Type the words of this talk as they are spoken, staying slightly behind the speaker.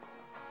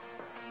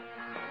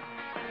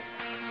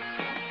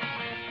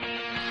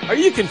Are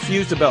you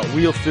confused about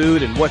real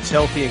food and what's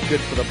healthy and good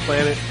for the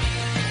planet?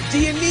 Do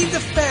you need the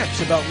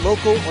facts about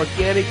local,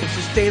 organic, and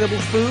sustainable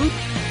food?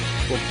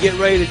 Well, get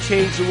ready to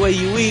change the way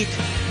you eat.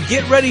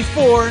 Get ready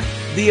for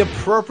The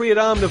Appropriate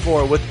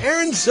Omnivore with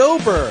Aaron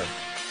Zober.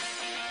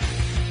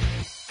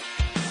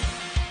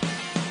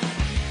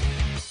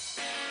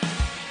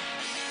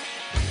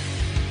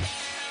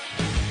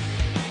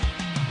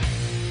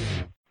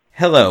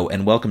 Hello,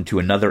 and welcome to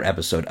another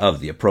episode of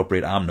The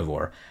Appropriate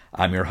Omnivore.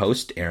 I'm your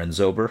host, Aaron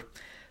Zober.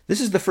 This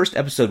is the first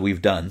episode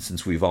we've done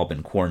since we've all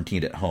been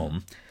quarantined at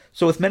home.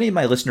 So with many of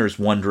my listeners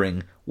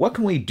wondering, what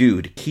can we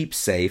do to keep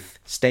safe,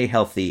 stay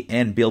healthy,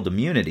 and build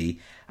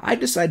immunity, I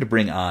decided to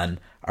bring on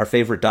our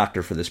favorite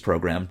doctor for this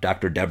program,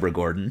 Dr. Deborah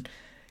Gordon.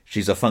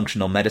 She's a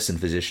functional medicine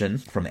physician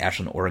from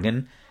Ashland,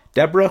 Oregon.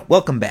 Deborah,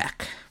 welcome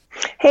back.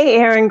 Hey,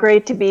 Aaron,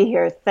 great to be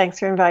here. Thanks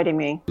for inviting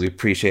me. We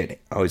appreciate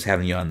always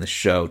having you on the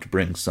show to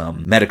bring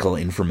some medical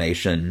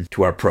information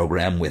to our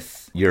program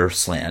with your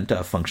slant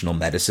of functional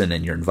medicine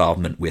and your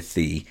involvement with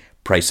the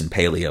Price and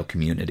Paleo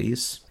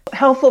communities.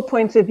 Helpful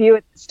points of view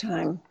at this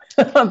time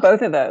on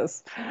both of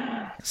those.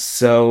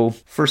 So,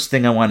 first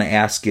thing I want to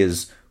ask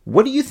is,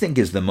 what do you think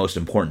is the most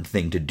important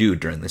thing to do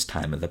during this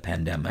time of the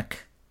pandemic?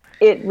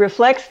 It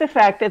reflects the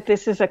fact that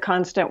this is a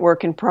constant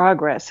work in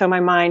progress. So my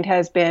mind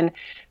has been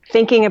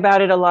thinking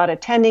about it a lot,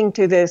 attending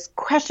to this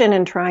question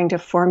and trying to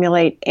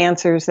formulate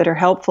answers that are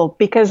helpful,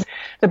 because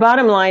the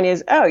bottom line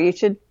is, you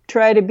should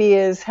try to be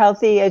as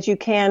healthy as you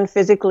can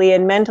physically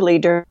and mentally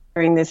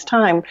during this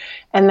time.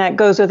 And that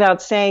goes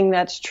without saying.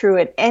 That's true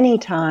at any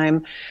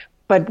time.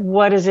 But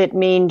what does it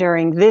mean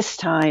during this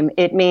time?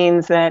 It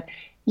means that,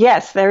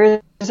 yes, there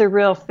is a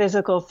real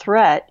physical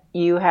threat.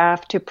 You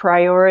have to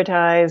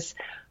prioritize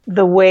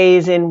the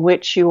ways in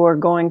which you are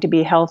going to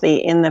be healthy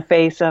in the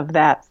face of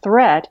that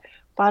threat.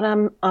 But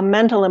on a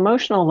mental,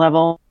 emotional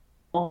level,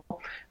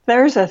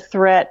 there's a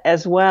threat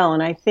as well.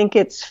 And I think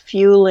it's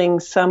fueling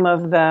some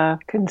of the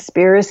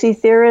conspiracy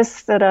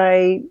theorists that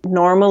I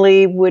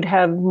normally would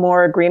have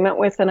more agreement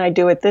with than I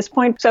do at this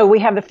point. So we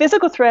have the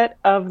physical threat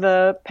of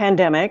the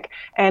pandemic,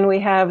 and we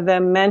have the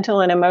mental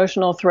and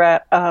emotional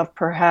threat of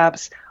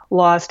perhaps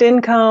lost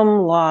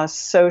income,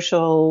 lost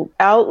social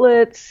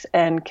outlets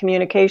and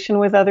communication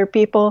with other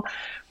people,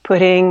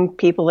 putting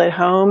people at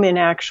home in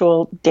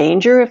actual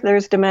danger if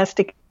there's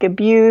domestic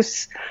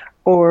abuse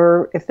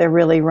or if they're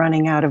really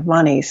running out of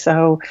money.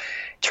 So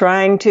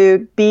trying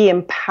to be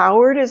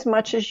empowered as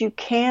much as you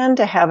can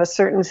to have a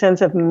certain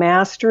sense of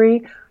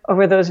mastery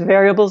over those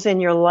variables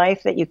in your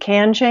life that you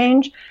can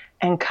change,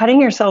 and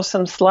cutting yourself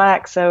some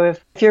slack. So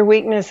if your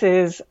weakness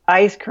is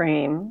ice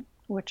cream,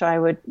 which I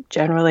would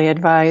generally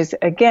advise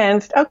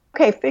against,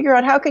 okay, figure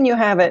out how can you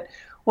have it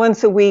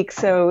once a week.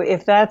 So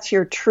if that's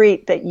your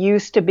treat that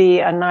used to be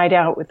a night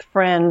out with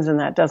friends and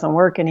that doesn't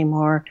work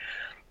anymore,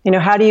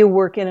 how do you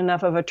work in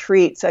enough of a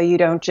treat so you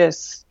don't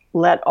just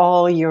let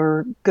all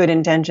your good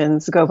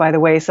intentions go by the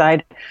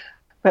wayside,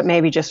 but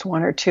maybe just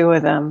one or two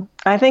of them?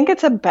 I think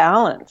it's a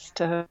balance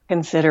to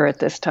consider at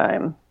this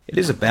time. It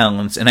is a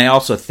balance. And I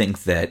also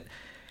think that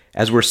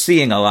as we're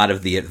seeing, a lot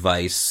of the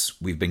advice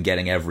we've been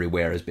getting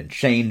everywhere has been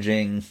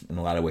changing, in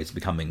a lot of ways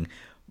becoming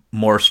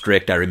more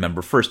strict. I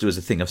remember first it was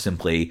a thing of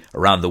simply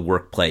around the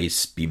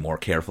workplace, be more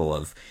careful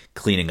of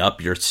cleaning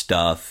up your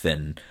stuff,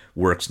 and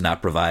work's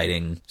not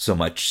providing so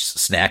much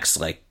snacks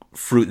like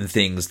fruit and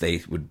things.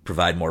 They would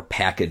provide more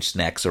packaged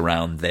snacks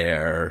around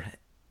there.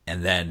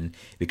 And then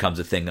it becomes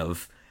a thing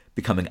of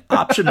becoming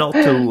optional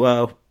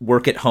to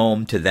work at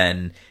home to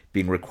then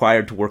being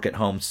required to work at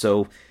home.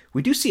 So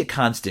we do see a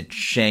constant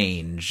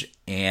change.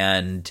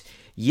 And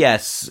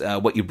yes,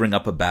 what you bring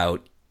up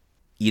about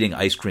eating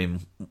ice cream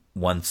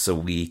once a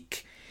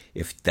week,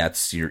 if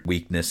that's your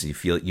weakness, you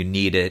feel you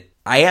need it.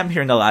 I am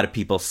hearing a lot of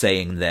people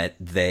saying that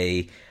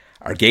they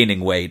are gaining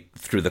weight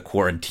through the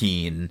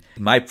quarantine.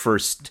 My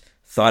first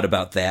thought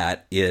about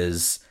that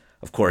is,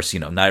 of course,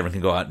 not everyone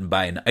can go out and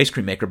buy an ice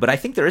cream maker, but I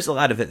think there is a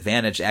lot of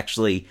advantage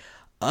actually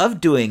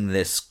of doing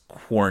this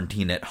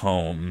quarantine at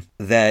home,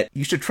 that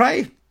you should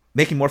try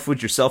making more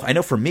food yourself. I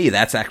know for me,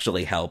 that's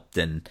actually helped,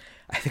 and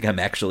I think I'm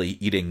actually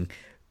eating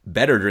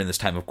better during this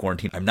time of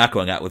quarantine. I'm not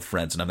going out with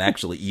friends, and I'm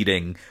actually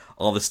eating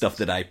all the stuff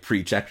that I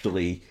preach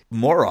actually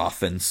more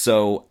often.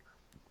 So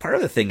part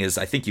of the thing is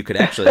I think you could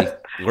actually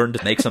learn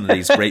to make some of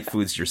these great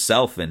foods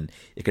yourself, and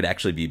it could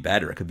actually be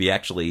better. It could be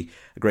actually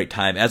a great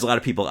time, as a lot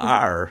of people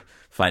are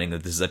finding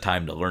that this is a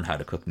time to learn how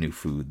to cook new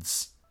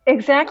foods.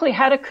 Exactly,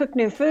 how to cook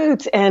new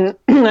foods. And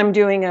I'm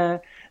doing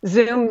a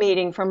Zoom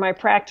meeting from my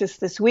practice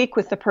this week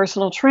with the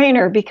personal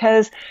trainer,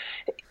 because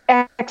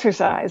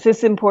exercise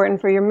is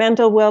important for your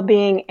mental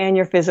well-being and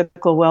your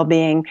physical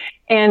well-being.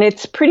 And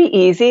it's pretty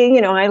easy.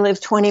 I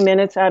live 20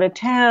 minutes out of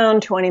town,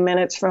 20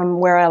 minutes from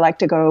where I like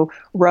to go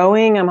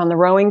rowing. I'm on the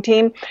rowing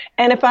team.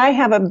 And if I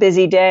have a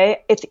busy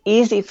day, it's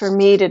easy for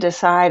me to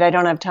decide I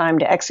don't have time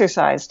to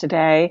exercise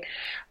today.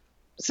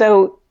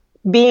 So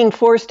being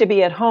forced to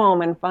be at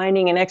home and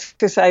finding an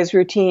exercise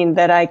routine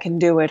that I can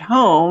do at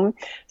home,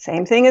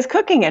 same thing as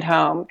cooking at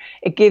home.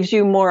 It gives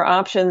you more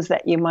options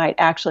that you might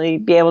actually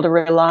be able to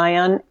rely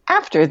on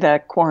after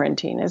the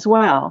quarantine as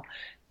well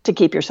to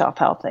keep yourself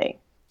healthy.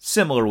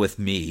 Similar with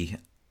me,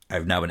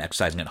 I've now been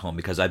exercising at home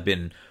because I've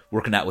been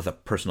working out with a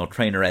personal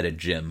trainer at a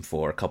gym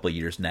for a couple of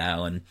years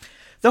now, and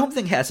the home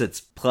thing has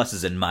its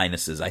pluses and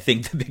minuses. I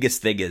think the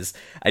biggest thing is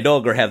I no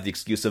longer have the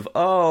excuse of,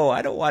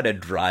 I don't want to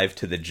drive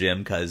to the gym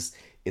because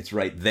it's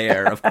right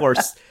there. Of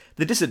course,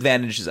 the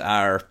disadvantages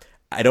are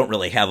I don't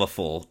really have a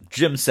full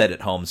gym set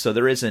at home, so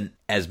there isn't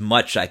as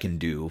much I can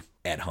do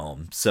at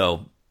home.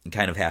 So you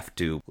kind of have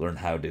to learn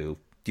how to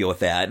deal with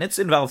that. And it's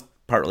involved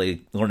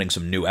partly learning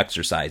some new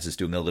exercises,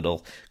 doing a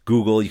little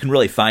Google. You can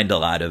really find a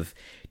lot of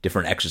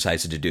different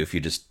exercises to do if you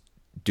just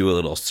do a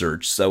little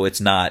search. So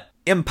it's not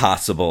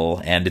impossible,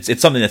 and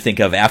it's something to think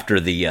of after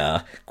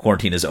the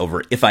quarantine is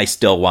over, if I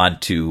still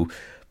want to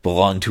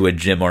belong to a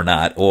gym or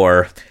not,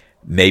 or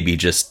maybe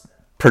just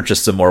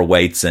purchase some more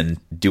weights and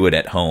do it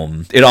at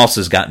home. It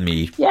also has gotten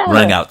me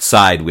running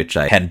outside, which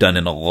I hadn't done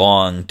in a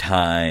long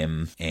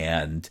time,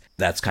 and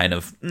that's kind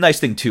of a nice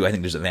thing too. I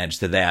think there's an advantage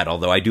to that,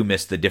 although I do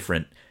miss the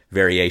different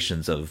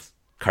variations of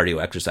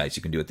cardio exercise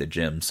you can do at the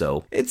gym.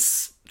 So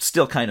it's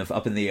still kind of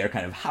up in the air,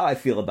 kind of how I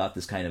feel about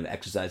this kind of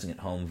exercising at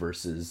home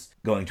versus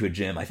going to a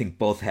gym. I think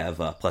both have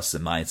pluses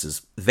and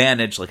minuses.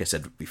 Advantage, like I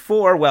said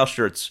before, well,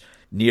 sure, it's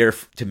near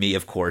to me,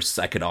 of course.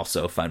 I could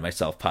also find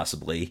myself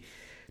possibly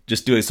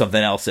just doing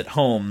something else at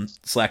home,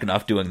 slacking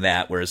off doing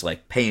that, whereas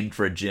like paying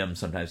for a gym,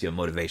 sometimes you have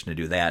motivation to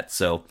do that.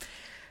 So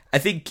I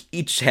think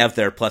each have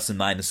their plus and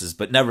minuses,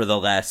 but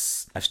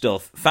nevertheless, I've still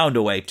found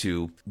a way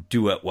to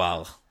do it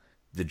while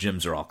the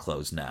gyms are all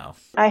closed now.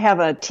 I have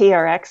a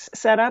TRX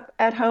set up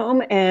at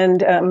home,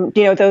 and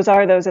those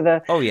are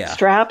the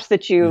straps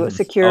that you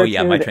secure. Oh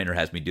yeah, my trainer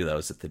has me do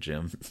those at the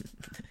gym.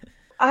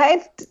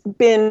 I've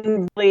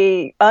been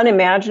really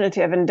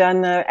unimaginative and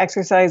done the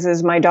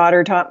exercises my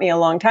daughter taught me a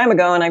long time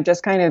ago, and I've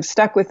just kind of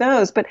stuck with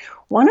those. But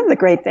one of the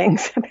great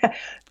things about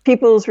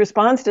people's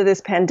response to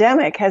this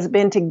pandemic has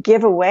been to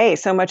give away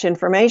so much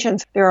information.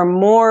 There are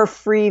more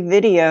free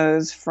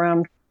videos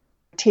from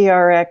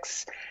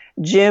TRX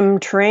gym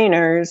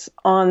trainers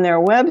on their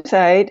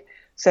website.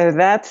 So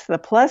that's the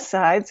plus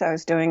side. So I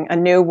was doing a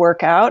new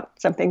workout,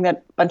 something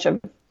that a bunch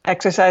of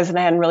exercise and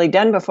I hadn't really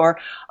done before.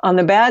 On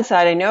the bad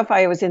side, I know if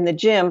I was in the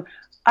gym,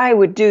 I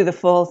would do the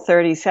full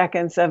 30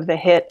 seconds of the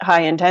HIIT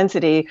high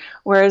intensity,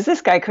 whereas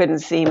this guy couldn't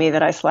see me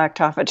that I slacked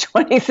off at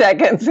 20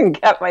 seconds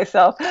and kept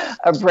myself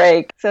a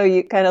break. So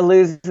you kind of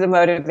lose the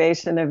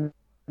motivation of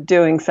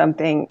doing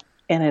something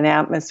in an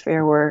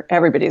atmosphere where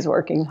everybody's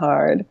working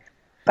hard.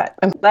 But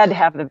I'm glad to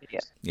have the video.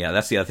 Yeah,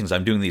 that's the other things.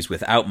 I'm doing these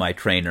without my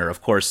trainer.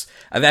 Of course,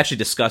 I've actually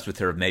discussed with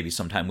her maybe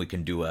sometime we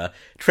can do a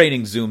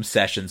training Zoom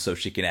session so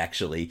she can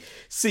actually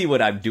see what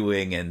I'm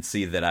doing and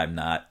see that I'm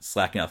not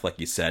slacking off,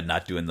 like you said,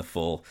 not doing the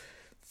full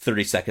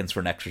 30 seconds for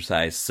an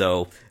exercise.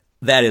 So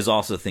that is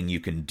also a thing you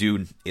can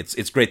do.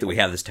 It's great that we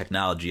have this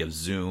technology of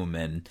Zoom,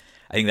 and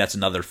I think that's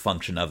another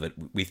function of it.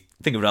 We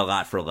think of it a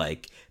lot for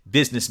like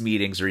business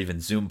meetings or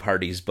even Zoom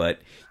parties, but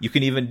you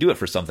can even do it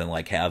for something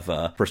like have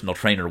a personal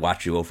trainer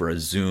watch you over a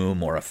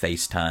Zoom or a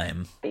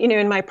FaceTime.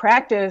 In my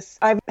practice,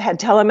 I've had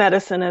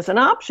telemedicine as an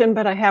option,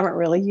 but I haven't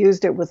really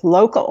used it with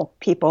local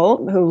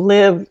people who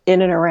live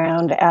in and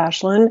around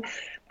Ashland.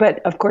 But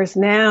of course,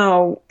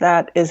 now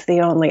that is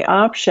the only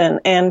option.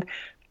 And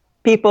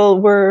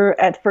people were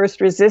at first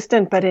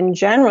resistant, but in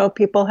general,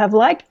 people have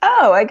liked,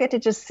 I get to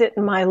just sit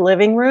in my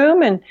living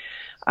room and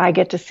I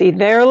get to see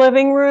their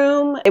living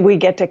room. We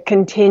get to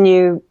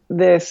continue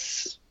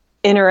this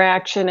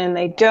interaction, and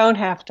they don't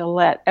have to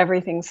let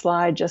everything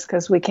slide just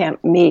because we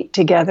can't meet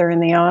together in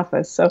the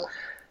office. So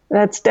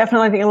that's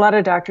definitely, I think a lot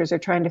of doctors are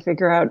trying to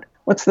figure out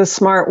what's the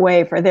smart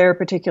way for their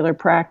particular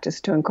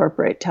practice to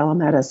incorporate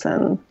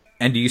telemedicine.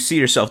 And do you see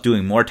yourself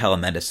doing more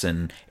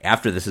telemedicine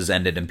after this has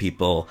ended and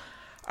people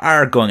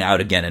are going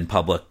out again in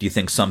public? Do you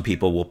think some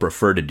people will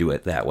prefer to do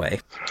it that way?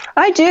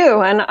 I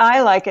do, and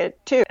I like it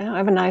too. I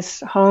have a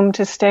nice home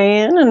to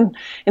stay in, and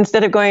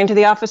instead of going to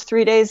the office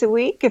 3 days a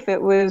week, if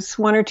it was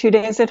 1 or 2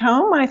 days at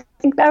home, I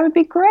think that would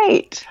be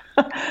great.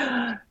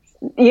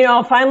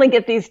 I'll finally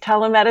get these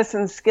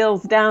telemedicine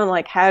skills down,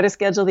 like how to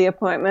schedule the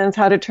appointments,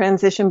 how to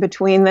transition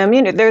between them.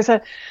 There's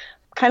a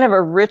kind of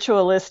a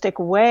ritualistic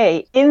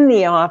way in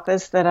the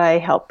office that I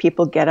help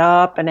people get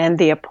up and end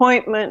the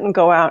appointment and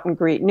go out and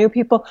greet new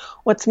people.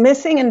 What's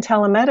missing in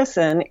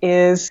telemedicine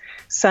is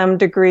some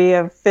degree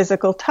of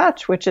physical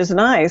touch, which is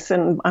nice.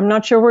 And I'm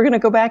not sure we're going to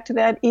go back to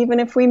that even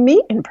if we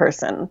meet in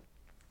person.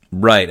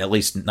 Right. At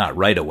least not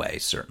right away,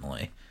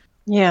 certainly.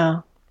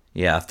 Yeah.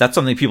 Yeah, that's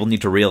something people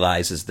need to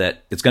realize is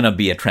that it's going to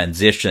be a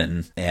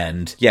transition.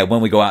 And yeah, when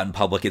we go out in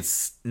public,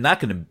 it's not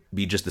going to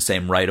be just the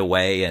same right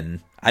away. And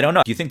I don't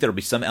know. Do you think there'll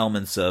be some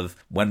elements of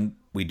when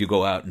we do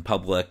go out in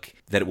public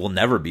that it will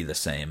never be the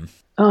same?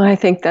 Oh, I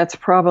think that's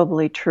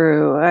probably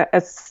true.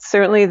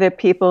 Certainly the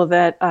people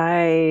that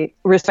I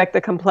respect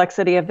the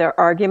complexity of their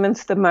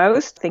arguments the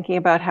most, thinking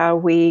about how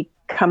we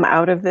come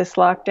out of this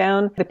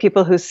lockdown, the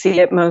people who see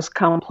it most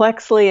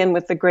complexly and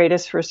with the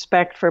greatest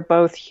respect for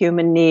both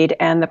human need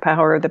and the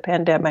power of the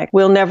pandemic,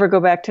 will never go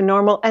back to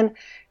normal. And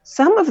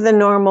some of the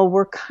normal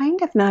we're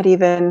kind of not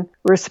even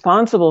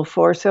responsible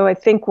for. So I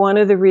think one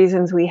of the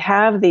reasons we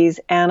have these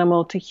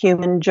animal to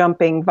human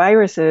jumping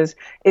viruses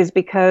is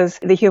because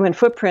the human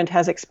footprint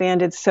has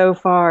expanded so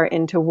far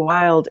into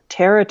wild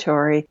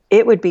territory.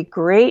 It would be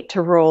great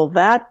to roll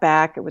that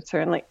back. It would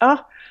certainly,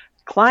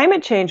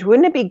 climate change.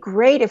 Wouldn't it be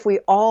great if we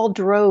all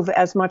drove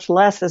as much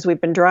less as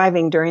we've been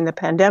driving during the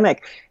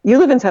pandemic? You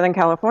live in Southern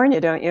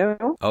California, don't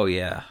you? Oh,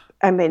 yeah.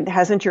 I mean,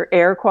 hasn't your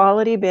air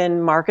quality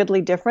been markedly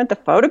different? The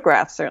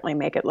photographs certainly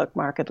make it look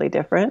markedly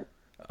different.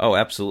 Oh,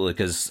 absolutely,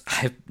 because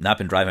I've not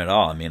been driving at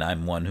all. I mean,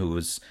 I'm one who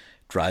was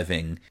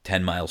driving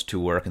 10 miles to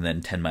work and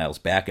then 10 miles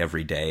back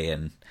every day,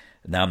 and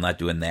now I'm not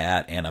doing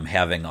that, and I'm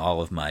having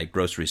all of my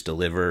groceries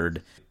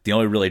delivered. The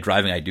only really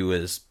driving I do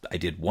is I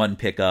did one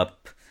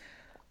pickup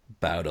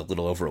about a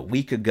little over a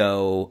week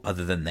ago.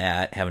 Other than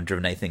that, haven't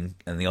driven anything,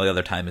 and the only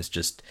other time is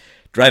just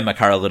drive my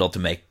car a little to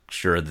make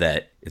sure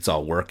that it's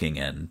all working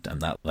and I'm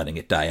not letting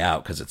it die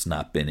out because it's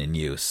not been in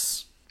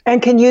use.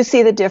 And can you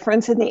see the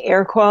difference in the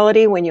air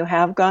quality when you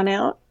have gone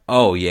out?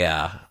 Oh,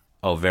 yeah.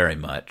 Oh, very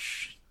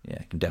much. Yeah,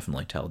 I can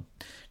definitely tell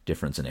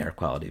difference in air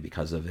quality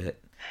because of it.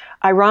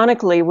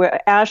 Ironically,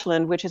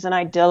 Ashland, which is an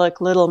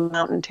idyllic little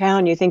mountain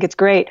town, you think it's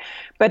great,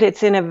 but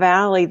it's in a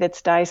valley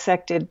that's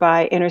dissected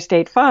by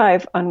Interstate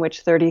 5, on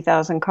which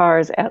 30,000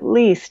 cars at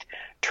least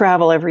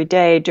travel every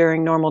day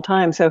during normal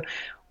time. So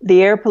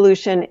the air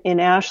pollution in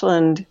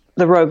Ashland,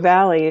 the Rogue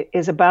Valley,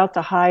 is about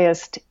the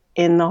highest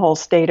in the whole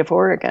state of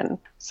Oregon.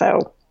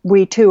 So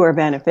we too are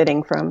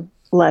benefiting from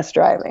less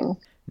driving.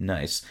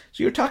 Nice.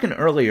 So you were talking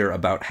earlier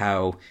about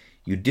how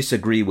you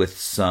disagree with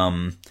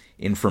some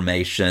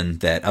information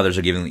that others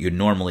are giving that you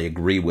normally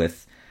agree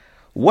with.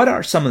 What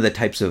are some of the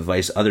types of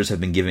advice others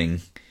have been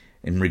giving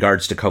in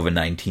regards to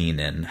COVID-19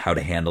 and how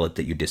to handle it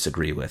that you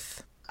disagree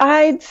with?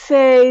 I'd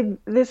say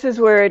this is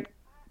where it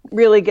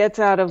really gets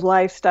out of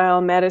lifestyle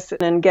medicine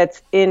and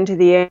gets into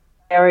the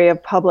area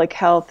of public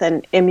health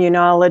and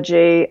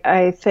immunology.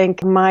 I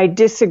think my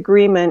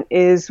disagreement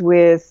is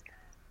with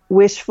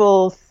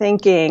wishful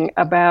thinking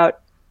about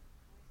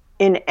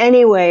in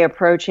any way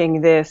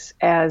approaching this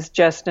as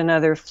just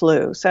another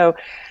flu. So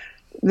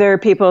there are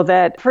people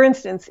that, for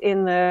instance,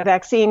 in the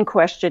vaccine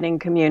questioning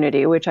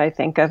community, which I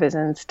think of as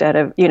instead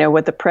of,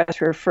 what the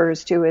press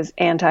refers to as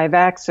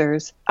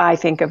anti-vaxxers, I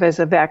think of as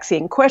a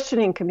vaccine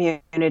questioning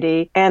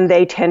community, and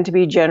they tend to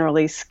be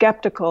generally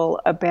skeptical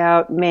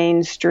about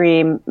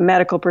mainstream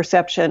medical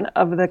perception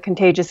of the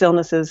contagious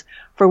illnesses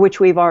for which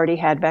we've already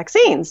had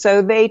vaccines.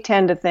 So they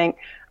tend to think,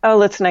 oh,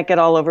 let's not get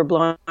all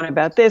overblown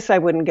about this. I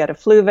wouldn't get a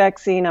flu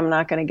vaccine. I'm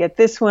not going to get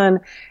this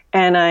one.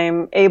 And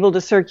I'm able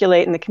to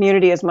circulate in the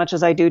community as much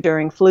as I do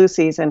during flu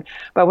season.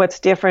 But what's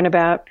different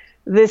about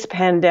this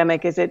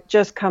pandemic is it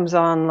just comes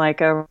on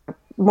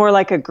more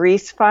like a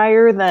grease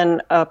fire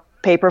than a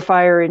paper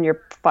fire in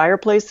your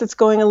fireplace that's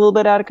going a little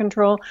bit out of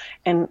control.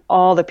 And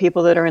all the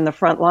people that are in the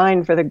front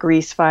line for the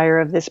grease fire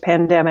of this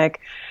pandemic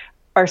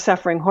are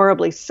suffering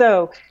horribly.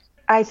 So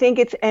I think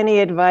it's any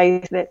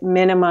advice that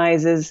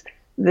minimizes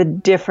the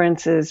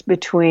differences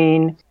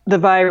between the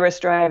virus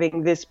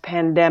driving this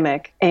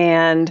pandemic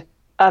and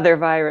other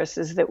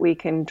viruses that we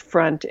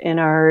confront in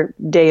our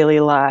daily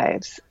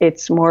lives.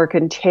 It's more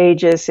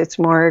contagious, it's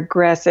more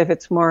aggressive,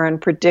 it's more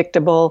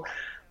unpredictable.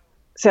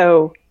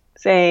 So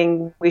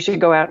saying we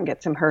should go out and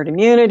get some herd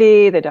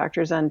immunity, the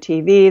doctors on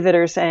TV that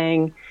are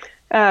saying,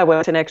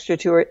 what's an extra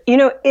 2 or,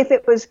 if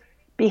it was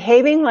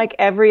behaving like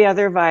every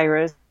other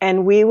virus,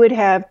 and we would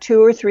have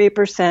 2 or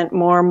 3%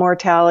 more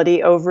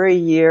mortality over a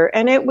year,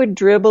 and it would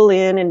dribble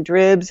in and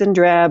dribs and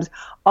drabs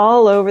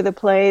all over the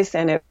place,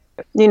 and it,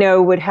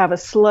 would have a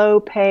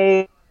slow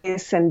pace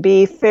and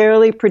be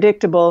fairly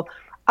predictable,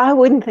 I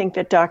wouldn't think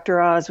that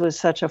Dr. Oz was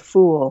such a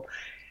fool.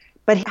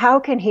 But how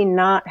can he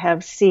not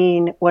have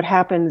seen what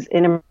happens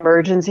in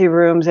emergency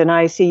rooms and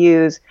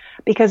ICUs?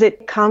 Because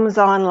it comes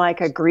on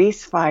like a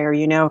grease fire,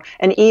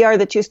 An ER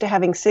that's used to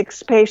having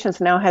 6 patients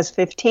now has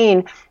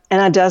 15,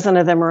 and a dozen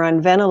of them are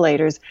on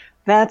ventilators.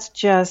 That's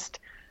just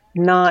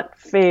not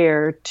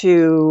fair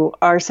to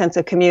our sense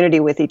of community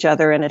with each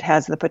other, and it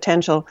has the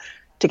potential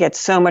to get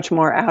so much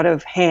more out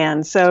of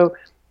hand. So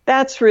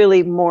that's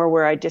really more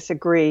where I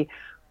disagree.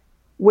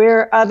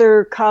 Where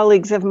other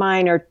colleagues of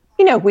mine are,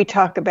 we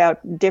talk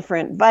about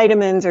different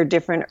vitamins or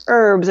different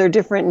herbs or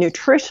different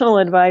nutritional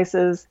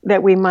advices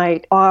that we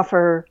might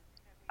offer.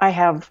 I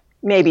have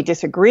maybe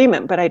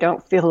disagreement, but I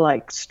don't feel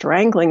like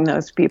strangling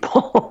those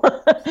people.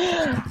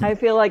 I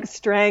feel like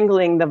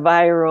strangling the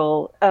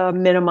viral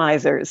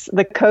minimizers,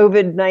 the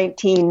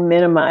COVID-19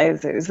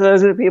 minimizers.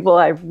 Those are the people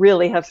I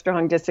really have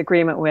strong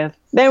disagreement with.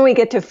 Then we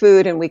get to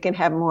food and we can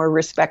have more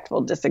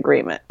respectful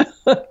disagreement.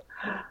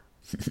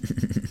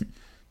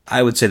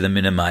 I would say the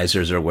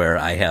minimizers are where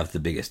I have the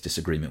biggest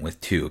disagreement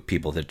with, too.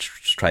 People that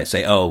try to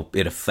say,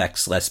 it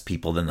affects less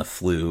people than the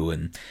flu,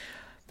 and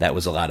that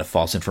was a lot of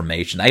false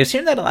information. I was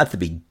hearing that a lot at the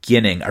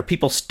beginning. Are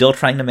people still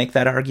trying to make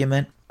that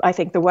argument? I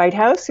think, the White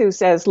House, who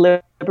says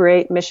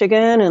liberate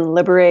Michigan and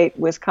liberate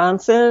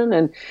Wisconsin,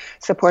 and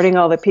supporting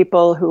all the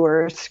people who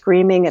are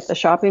screaming at the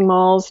shopping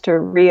malls to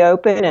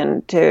reopen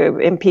and to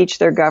impeach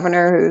their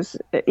governor,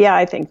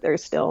 I think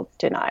there's still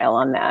denial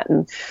on that.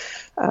 And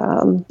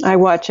I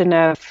watch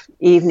enough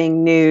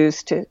evening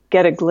news to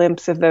get a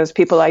glimpse of those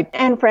people.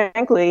 And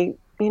frankly,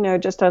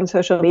 just on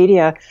social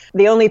media,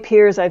 the only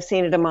peers I've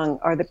seen it among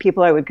are the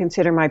people I would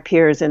consider my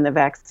peers in the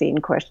vaccine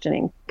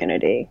questioning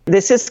community.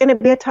 This is going to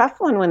be a tough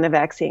one when the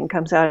vaccine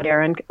comes out,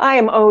 Aaron. I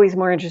am always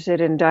more interested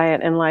in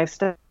diet and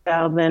lifestyle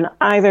than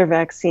either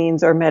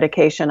vaccines or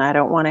medication. I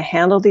don't want to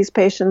handle these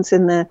patients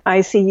in the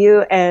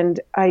ICU, and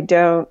I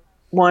don't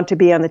want to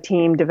be on the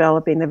team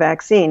developing the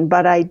vaccine,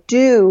 but I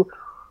do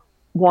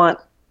want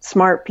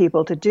smart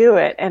people to do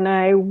it. And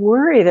I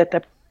worry that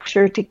the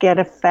pressure to get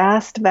a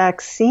fast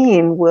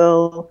vaccine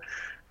will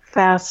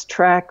fast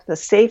track the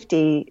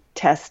safety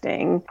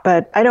testing,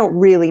 but I don't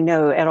really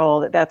know at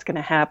all that that's going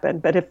to happen.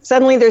 But if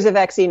suddenly there's a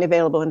vaccine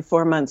available in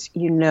 4 months,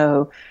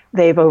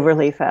 they've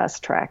overly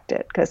fast tracked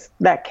it, because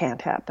that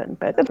can't happen.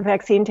 But the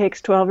vaccine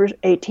takes 12 or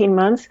 18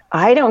 months.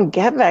 I don't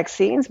get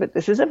vaccines, but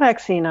this is a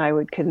vaccine I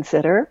would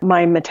consider.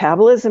 My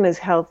metabolism is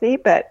healthy,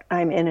 but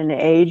I'm in an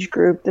age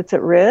group that's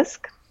at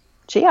risk.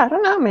 Gee, I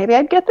don't know, maybe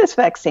I'd get this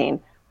vaccine.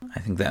 I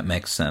think that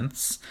makes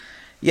sense.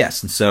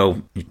 Yes, and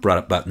so you brought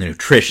up about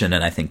nutrition,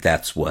 and I think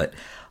that's what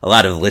a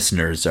lot of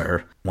listeners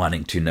are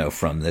wanting to know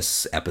from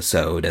this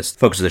episode, as the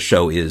focus of the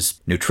show is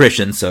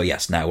nutrition. So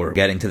yes, now we're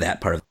getting to that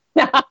part.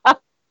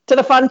 To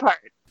the fun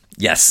part.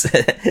 Yes.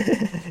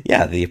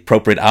 Yeah, the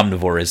appropriate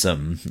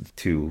omnivorism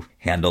to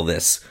handle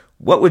this.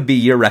 What would be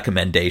your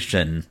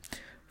recommendation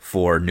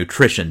for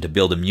nutrition to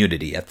build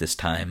immunity at this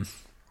time?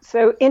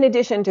 So in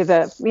addition to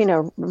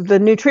the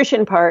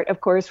nutrition part,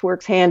 of course,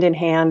 works hand in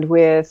hand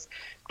with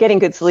getting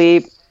good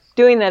sleep,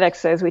 doing that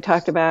exercise we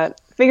talked about,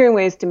 figuring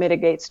ways to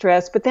mitigate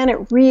stress, but then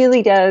it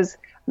really does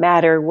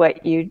matter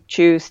what you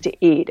choose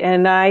to eat.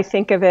 And I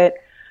think of it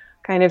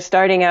kind of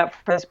starting out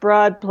from this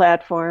broad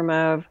platform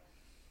of,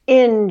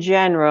 in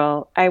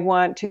general, I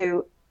want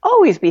to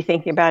always be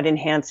thinking about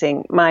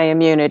enhancing my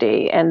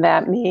immunity. And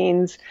that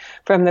means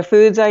from the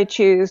foods I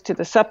choose to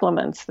the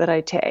supplements that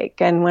I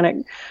take. And when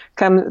it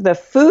comes, the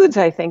foods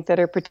I think that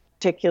are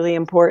particularly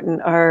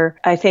important are,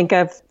 I think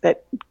of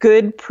that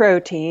good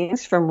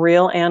proteins from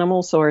real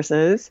animal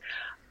sources,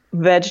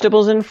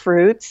 vegetables and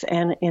fruits,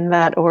 and in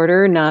that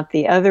order, not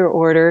the other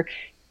order,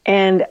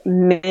 and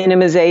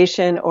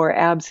minimization or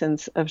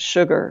absence of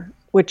sugar,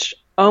 which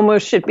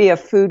almost should be a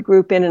food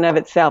group in and of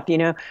itself.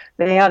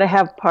 They ought to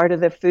have part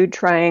of the food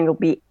triangle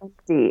be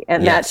empty,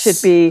 and Yes. that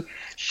should be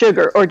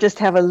sugar, or just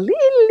have a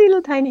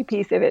little tiny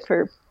piece of it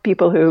for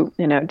people who,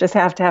 just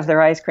have to have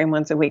their ice cream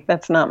once a week.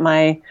 That's not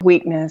my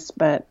weakness,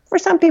 but for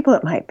some people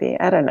it might be.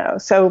 I don't know.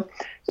 So,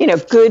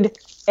 good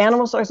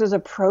animal sources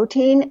of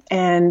protein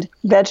and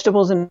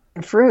vegetables and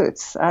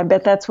fruits. I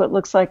bet that's what it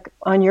looks like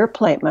on your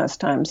plate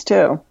most times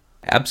too.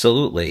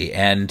 Absolutely.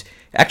 And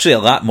actually a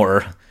lot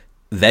more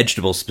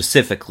vegetables,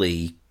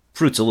 specifically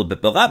fruits a little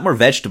bit, but a lot more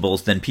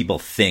vegetables than people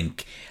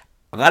think.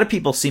 A lot of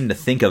people seem to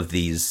think of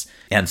these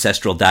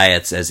ancestral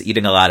diets as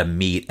eating a lot of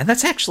meat, and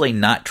that's actually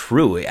not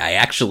true. I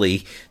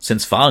actually,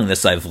 since following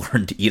this, I've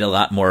learned to eat a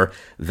lot more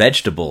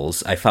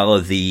vegetables. I follow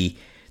the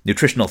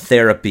Nutritional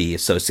Therapy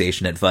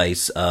Association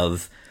advice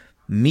of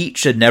meat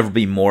should never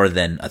be more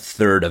than a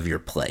third of your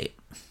plate.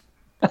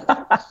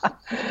 I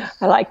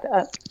like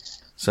that.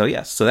 So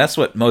yes, so that's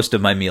what most of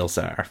my meals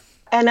are.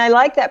 And I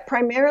like that.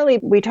 Primarily,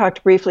 we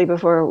talked briefly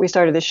before we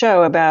started the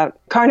show about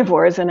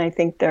carnivores, and I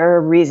think there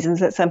are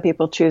reasons that some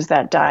people choose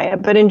that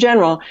diet. But in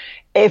general,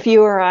 if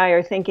you or I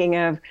are thinking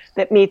of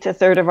that meat's a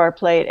third of our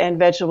plate and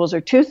vegetables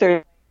are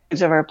 2/3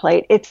 of our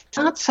plate, it's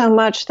not so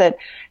much that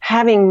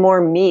having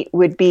more meat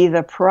would be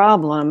the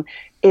problem.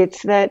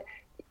 It's that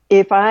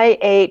if I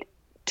ate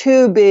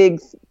 2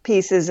 big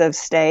pieces of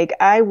steak,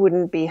 I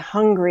wouldn't be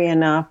hungry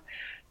enough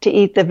to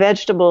eat the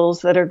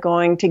vegetables that are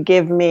going to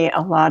give me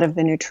a lot of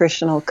the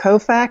nutritional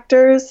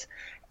cofactors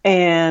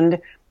and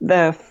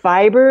the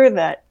fiber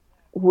that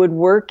would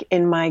work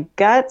in my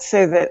gut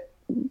so that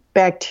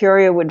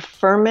bacteria would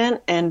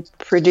ferment and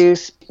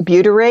produce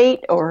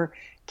butyrate or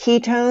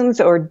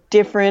ketones or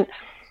different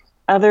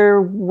other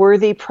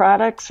worthy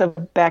products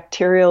of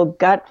bacterial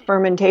gut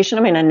fermentation.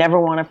 I mean, I never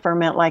want to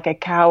ferment like a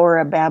cow or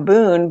a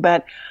baboon,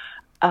 but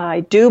I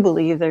do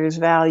believe there's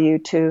value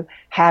to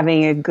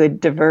having a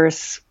good,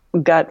 diverse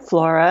gut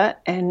flora,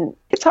 and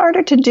it's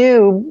harder to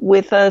do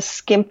with a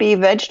skimpy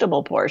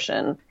vegetable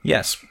portion.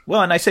 Yes.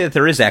 Well, and I say that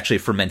there is actually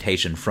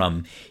fermentation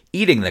from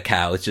eating the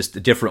cow. It's just a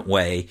different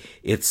way.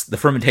 It's the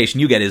fermentation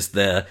you get is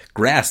the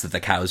grass that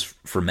the cow's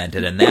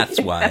fermented, and that's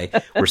why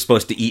we're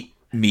supposed to eat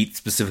meat,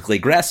 specifically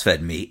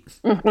grass-fed meat.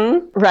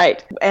 Mm-hmm.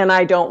 Right. And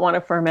I don't want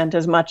to ferment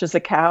as much as a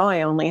cow.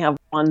 I only have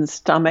one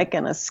stomach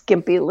and a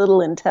skimpy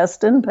little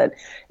intestine, but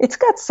it's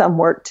got some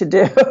work to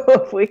do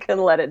if we can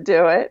let it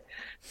do it.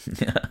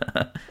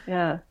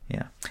 Yeah.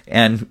 Yeah.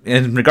 And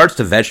in regards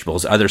to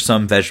vegetables, are there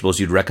some vegetables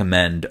you'd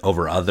recommend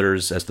over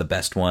others as the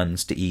best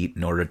ones to eat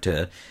in order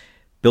to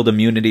build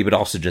immunity, but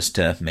also just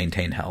to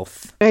maintain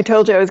health. I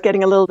told you I was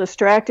getting a little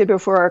distracted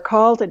before our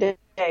call today.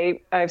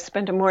 I've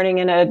spent a morning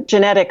in a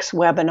genetics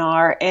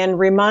webinar and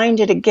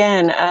reminded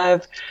again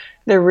of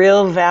the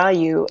real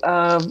value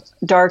of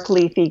dark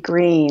leafy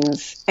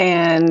greens.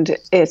 And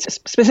it's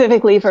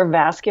specifically for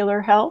vascular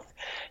health,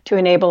 to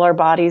enable our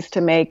bodies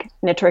to make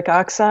nitric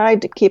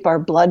oxide, to keep our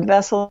blood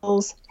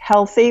vessels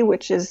healthy,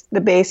 which is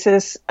the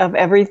basis of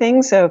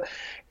everything. So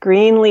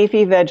green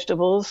leafy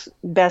vegetables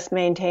best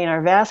maintain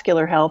our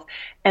vascular health.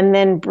 And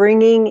then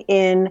bringing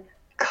in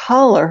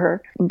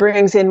color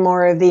brings in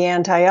more of the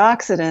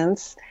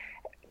antioxidants,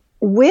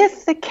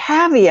 with the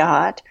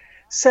caveat.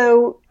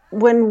 So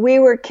when we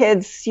were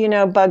kids,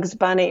 Bugs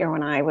Bunny, or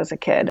when I was a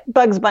kid,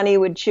 Bugs Bunny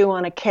would chew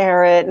on a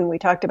carrot, and we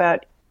talked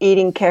about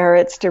eating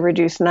carrots to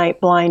reduce night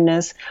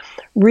blindness,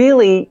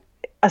 really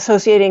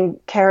associating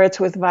carrots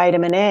with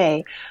vitamin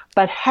A.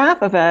 But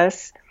half of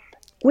us,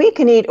 we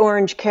can eat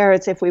orange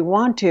carrots if we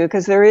want to,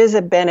 because there is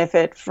a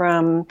benefit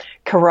from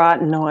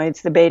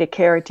carotenoids, the beta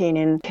carotene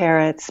in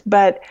carrots.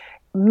 But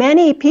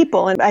many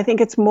people, and I think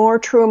it's more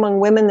true among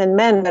women than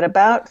men, but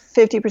about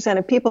 50%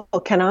 of people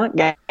cannot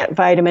get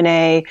vitamin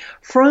A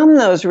from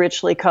those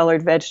richly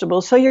colored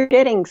vegetables. So you're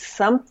getting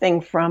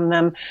something from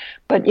them,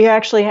 but you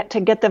actually,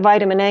 to get the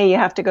vitamin A, you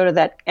have to go to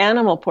that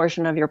animal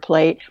portion of your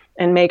plate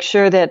and make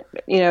sure that,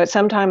 at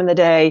some time in the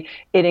day,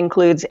 it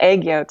includes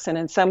egg yolks, and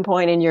at some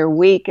point in your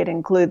week, it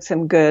includes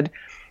some good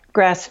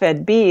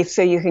grass-fed beef,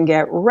 so you can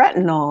get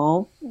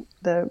retinol,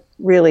 the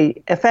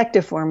really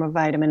effective form of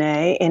vitamin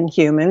A in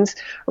humans,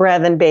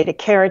 rather than beta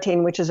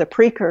carotene, which is a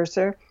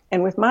precursor.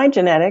 And with my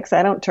genetics,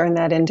 I don't turn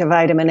that into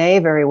vitamin A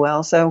very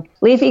well. So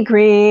leafy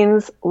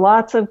greens,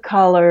 lots of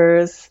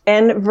colors,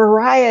 and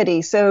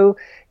variety. So,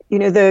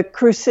 the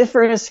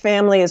cruciferous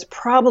family is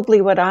probably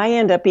what I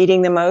end up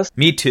eating the most.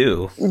 Me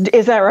too.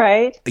 Is that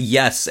right?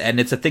 Yes, and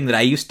it's a thing that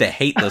I used to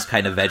hate those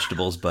kind of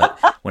vegetables, but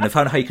when I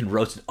found out how you can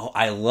roast it,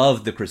 I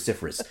love the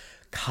cruciferous.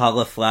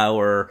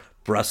 Cauliflower,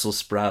 Brussels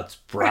sprouts,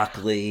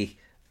 broccoli.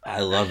 I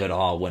love it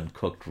all when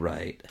cooked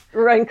right.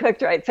 When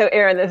cooked right. So,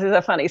 Erin, this is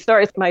a funny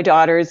story. My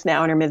daughter's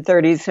now in her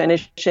mid-30s,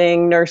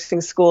 finishing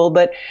nursing school,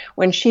 but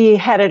when she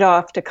headed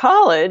off to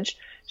college,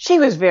 she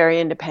was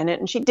very independent,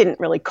 and she didn't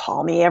really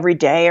call me every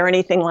day or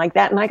anything like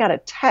that. And I got a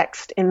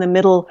text in the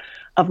middle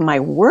of my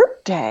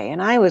work day,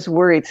 and I was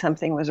worried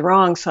something was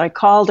wrong. So I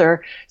called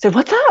her, said,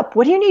 "What's up?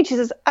 What do you need?" She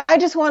says, "I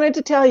just wanted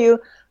to tell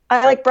you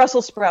I like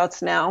Brussels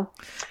sprouts now."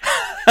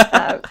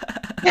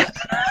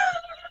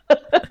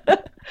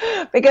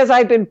 Because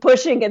I've been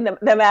pushing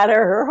them at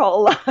her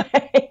whole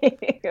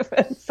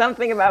life.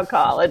 Something about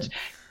college,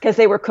 because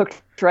they were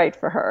cooked right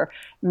for her,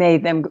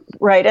 made them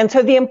right. And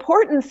so the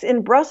importance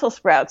in Brussels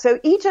sprouts. So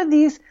each of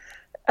these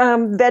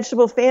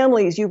vegetable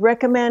families you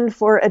recommend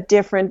for a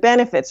different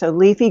benefit. So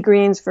leafy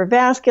greens for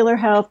vascular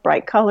health,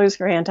 bright colors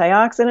for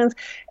antioxidants.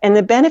 And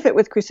the benefit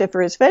with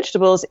cruciferous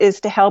vegetables is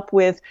to help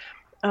with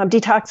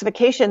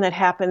detoxification that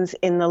happens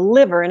in the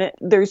liver. And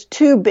there's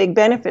two big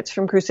benefits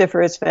from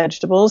cruciferous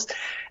vegetables.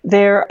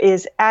 There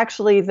is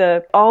actually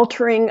the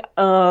altering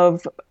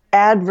of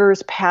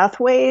adverse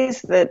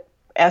pathways that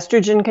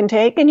estrogen can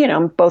take.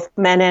 And, both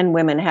men and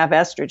women have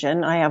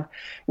estrogen. I have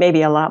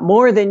maybe a lot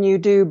more than you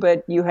do,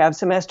 but you have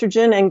some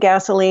estrogen, and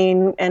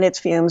gasoline and its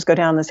fumes go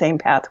down the same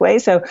pathway.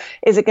 So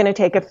is it going to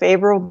take a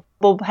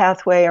favorable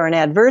pathway or an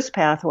adverse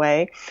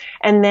pathway?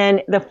 And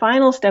then the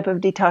final step of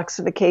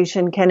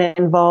detoxification can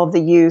involve the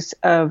use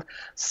of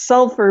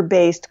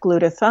sulfur-based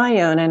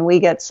glutathione, and we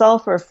get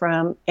sulfur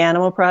from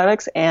animal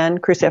products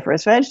and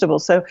cruciferous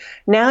vegetables. So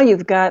now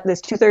you've got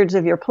this 2/3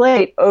 of your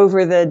plate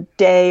over the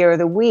day or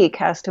the week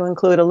has to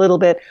include a little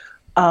bit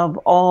of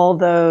all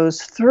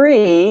those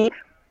three.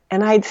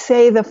 And I'd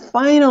say the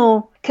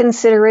final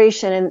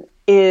consideration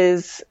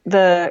is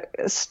the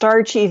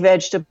starchy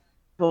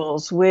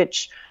vegetables,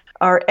 which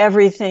are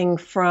everything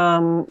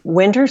from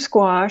winter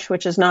squash,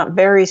 which is not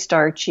very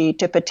starchy,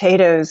 to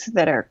potatoes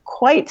that are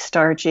quite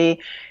starchy,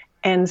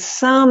 and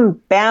some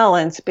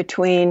balance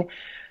between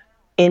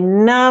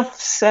enough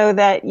so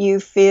that you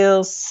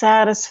feel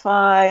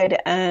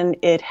satisfied and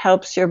it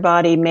helps your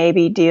body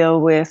maybe deal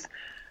with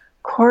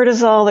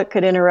cortisol that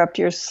could interrupt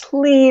your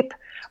sleep,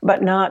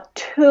 but not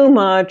too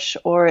much,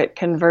 or it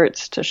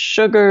converts to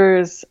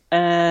sugars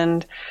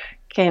and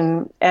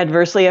can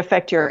adversely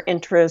affect your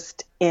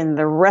interest in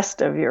the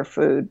rest of your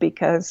food,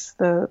 because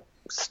the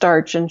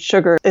starch and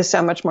sugar is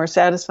so much more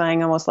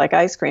satisfying, almost like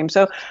ice cream.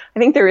 So I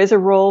think there is a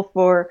role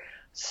for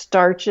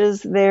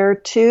starches there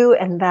too,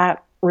 and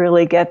that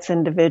really gets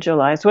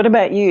individualized. What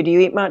about you? Do you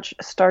eat much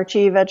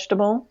starchy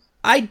vegetable?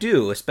 I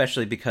do,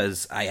 especially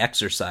because I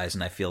exercise,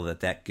 and I feel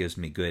that gives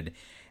me good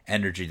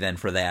energy then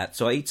for that.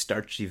 So I eat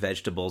starchy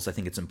vegetables. I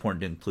think it's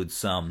important to include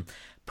some.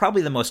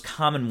 Probably the most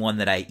common one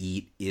that I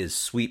eat is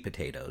sweet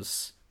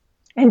potatoes.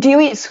 And do you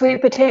eat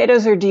sweet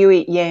potatoes or do you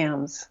eat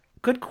yams?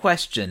 Good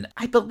question.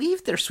 I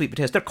believe they're sweet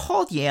potatoes. They're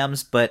called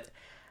yams, but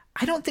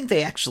I don't think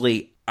they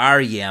actually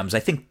are yams. I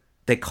think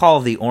they call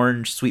the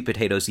orange sweet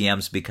potatoes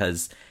yams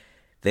because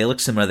they look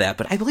similar to that.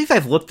 But I believe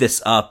I've looked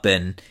this up,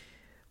 and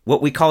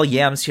what we call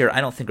yams here,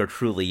 I don't think are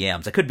truly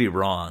yams. I could be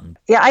wrong.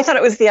 Yeah, I thought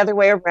it was the other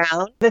way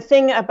around. The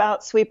thing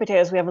about sweet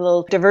potatoes, we have a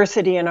little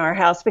diversity in our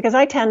house because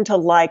I tend to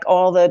like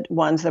all the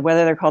ones, that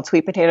whether they're called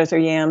sweet potatoes or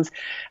yams.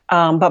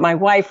 But my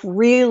wife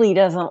really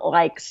doesn't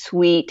like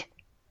sweet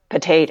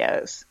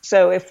potatoes.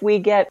 So if we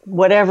get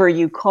whatever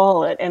you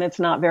call it and it's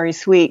not very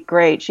sweet,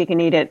 great. She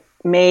can eat it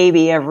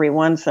maybe every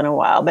once in a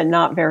while, but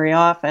not very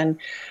often.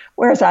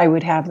 Whereas I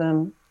would have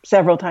them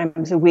several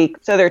times a week.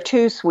 So they're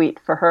too sweet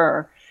for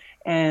her.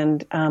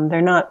 And they're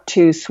not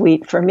too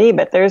sweet for me,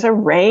 but there's a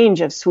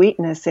range of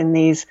sweetness in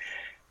these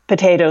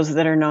potatoes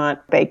that are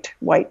not baked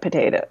white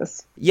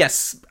potatoes.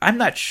 Yes, I'm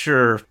not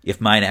sure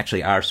if mine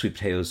actually are sweet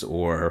potatoes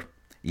or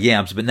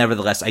yams, but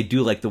nevertheless, I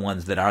do like the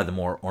ones that are the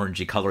more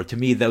orangey color. To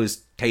me, those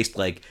taste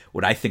like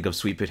what I think of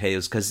sweet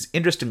potatoes, because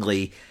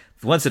interestingly,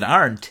 the ones that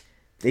aren't,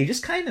 they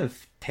just kind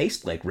of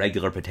taste like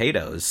regular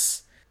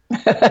potatoes.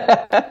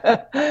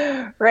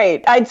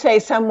 Right. I'd say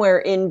somewhere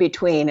in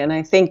between. And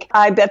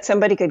I bet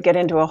somebody could get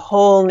into a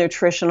whole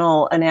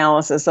nutritional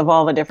analysis of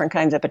all the different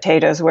kinds of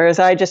potatoes. Whereas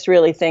I just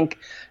really think,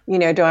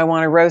 do I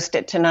want to roast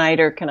it tonight,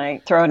 or can I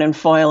throw it in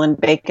foil and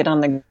bake it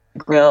on the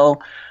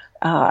grill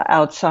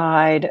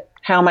outside?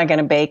 How am I going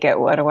to bake it?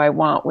 What do I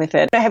want with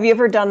it? Have you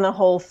ever done the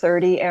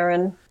Whole30,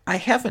 Erin? I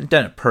haven't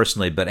done it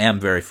personally, but am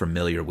very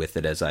familiar with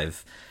it as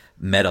I've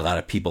met a lot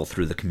of people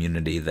through the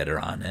community that are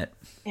on it.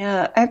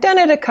 Yeah, I've done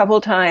it a couple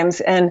times,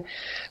 and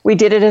we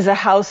did it as a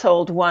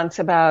household once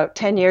about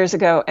 10 years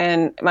ago,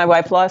 and my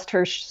wife lost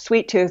her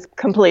sweet tooth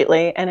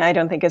completely, and I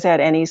don't think has had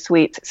any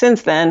sweets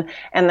since then,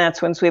 and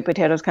that's when sweet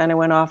potatoes kind of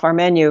went off our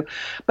menu.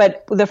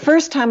 But the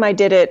first time I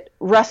did it,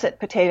 russet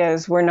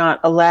potatoes were not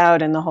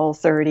allowed in the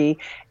Whole30,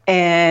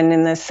 and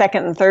in the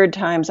second and third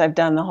times I've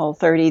done the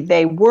Whole30,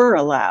 they were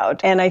allowed.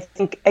 And I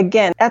think,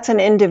 again, that's an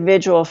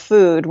individual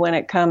food when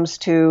it comes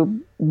to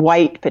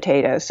white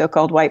potatoes,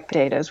 so-called white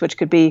potatoes, which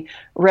could be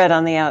red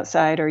on the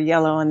outside or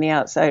yellow on the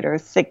outside or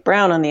thick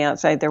brown on the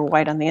outside. They're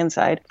white on the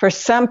inside. For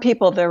some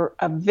people, they're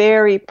a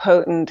very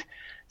potent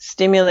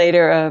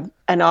stimulator of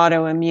an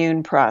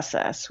autoimmune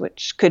process,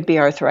 which could be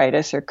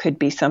arthritis or could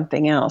be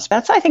something else.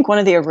 That's, I think, one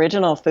of the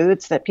original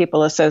foods that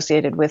people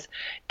associated with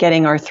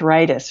getting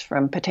arthritis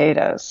from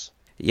potatoes.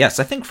 Yes,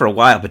 I think for a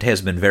while potatoes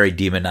have been very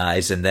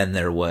demonized, and then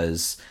there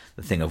was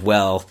the thing of,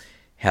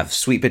 have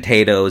sweet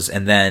potatoes,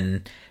 and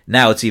then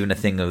now it's even a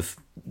thing of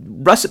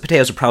russet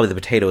potatoes are probably the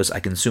potatoes I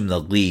consume the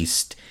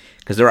least,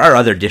 because there are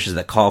other dishes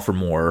that call for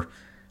more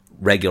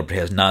regular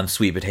potatoes,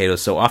 non-sweet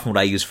potatoes, so often what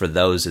I use for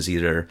those is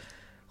either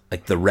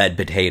like the red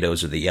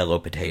potatoes or the yellow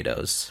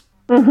potatoes.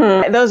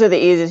 Mm-hmm. Those are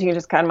the easiest. You can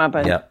just cut them up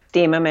and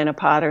steam them in a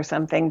pot or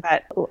something.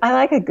 But I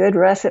like a good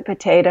russet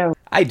potato.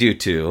 I do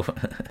too.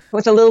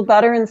 With a little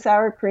butter and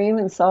sour cream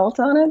and salt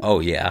on it.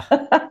 Oh, yeah.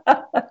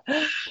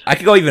 I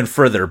could go even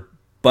further.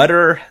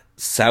 Butter,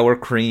 sour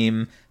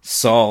cream,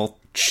 salt,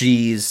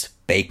 cheese,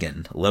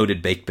 bacon,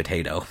 loaded baked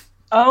potato.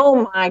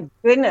 Oh, my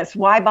goodness.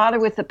 Why bother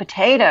with the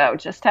potato?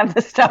 Just have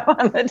the stuff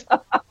on the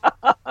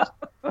top.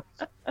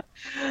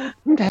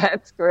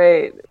 That's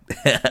great.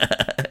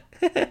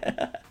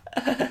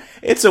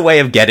 It's a way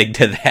of getting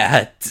to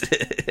that.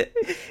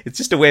 It's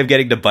just a way of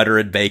getting to butter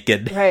and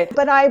bacon. Right.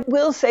 But I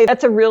will say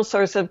that's a real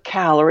source of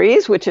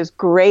calories, which is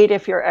great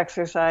if you're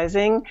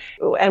exercising.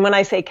 And when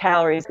I say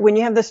calories, when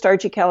you have the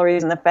starchy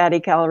calories and the fatty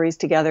calories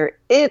together,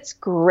 it's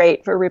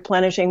great for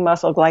replenishing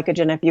muscle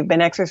glycogen if you've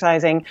been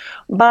exercising.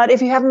 But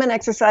if you haven't been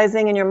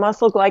exercising and your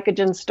muscle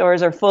glycogen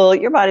stores are full,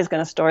 your body's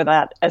going to store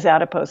that as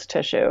adipose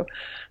tissue.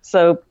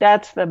 So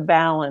that's the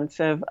balance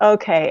of,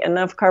 okay,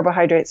 enough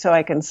carbohydrates so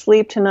I can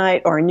sleep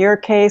tonight, or in your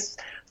case,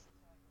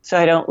 so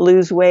I don't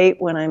lose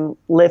weight when I'm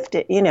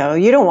lifted. You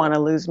don't want to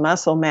lose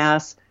muscle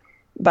mass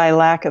by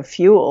lack of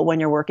fuel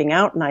when you're working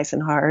out nice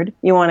and hard.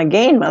 You want to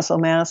gain muscle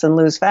mass and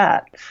lose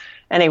fat.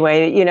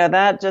 Anyway,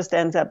 that just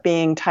ends up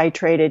being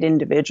titrated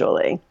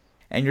individually.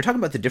 And you're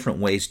talking about the different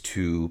ways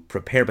to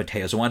prepare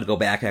potatoes. I wanted to go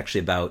back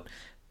actually about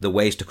the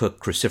ways to cook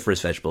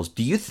cruciferous vegetables.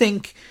 Do you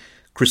think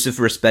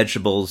cruciferous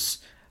vegetables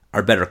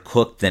are better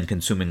cooked than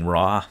consuming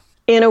raw?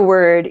 In a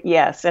word,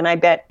 yes. And I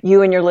bet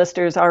you and your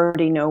listeners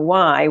already know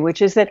why,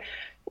 which is that,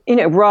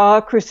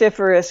 raw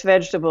cruciferous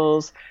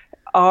vegetables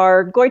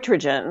are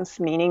goitrogens,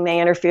 meaning they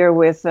interfere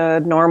with the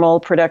normal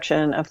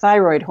production of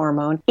thyroid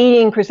hormone.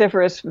 Eating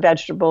cruciferous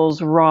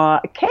vegetables raw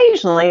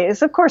occasionally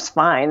is, of course,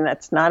 fine.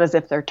 That's not as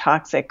if they're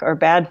toxic or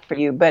bad for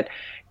you, but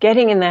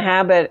getting in the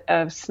habit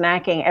of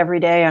snacking every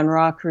day on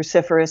raw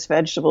cruciferous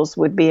vegetables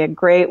would be a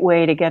great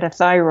way to get a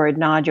thyroid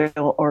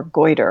nodule or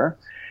goiter,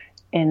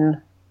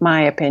 in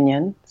my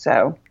opinion.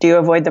 So, do you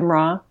avoid them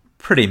raw?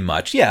 Pretty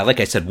much, yeah. Like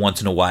I said,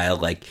 once in a while,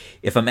 like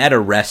if I'm at a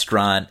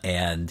restaurant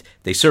and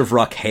they serve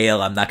raw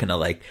kale, I'm not going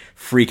to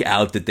freak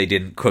out that they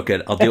didn't cook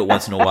it. I'll do it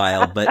once in a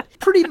while, but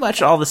pretty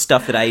much all the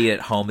stuff that I eat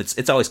at home,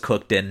 it's always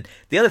cooked. And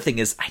the other thing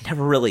is I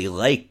never really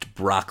liked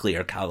broccoli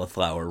or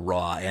cauliflower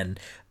raw, and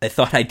I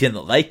thought I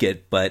didn't like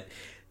it, but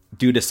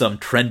due to some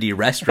trendy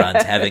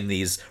restaurants having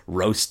these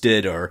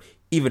roasted or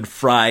even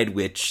fried,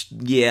 which,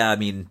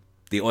 the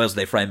oils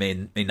they fry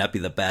may not be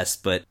the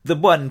best, but the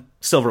one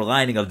silver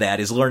lining of that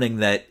is learning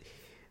that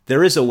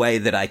there is a way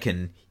that I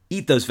can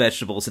eat those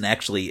vegetables and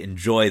actually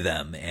enjoy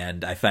them.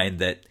 And I find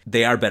that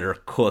they are better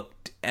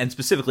cooked, and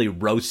specifically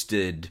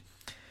roasted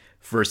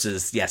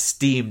versus,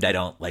 steamed. I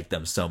don't like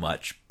them so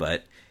much,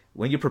 but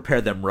when you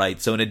prepare them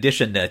right, so in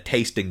addition to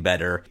tasting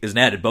better, is an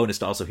added bonus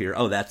to also hear,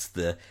 that's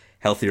the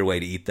healthier way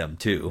to eat them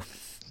too.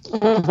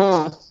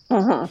 Mm-hmm.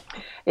 Mm-hmm.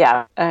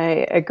 Yeah,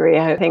 I agree.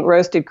 I think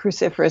roasted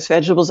cruciferous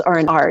vegetables are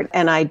an art,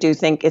 and I do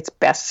think it's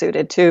best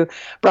suited to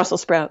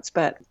Brussels sprouts,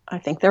 but I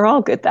think they're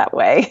all good that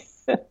way.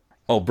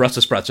 Oh,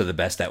 Brussels sprouts are the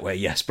best that way.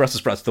 Yes,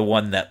 Brussels sprouts, the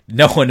one that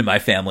no one in my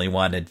family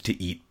wanted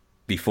to eat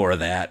before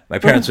that. My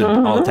parents would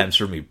all the time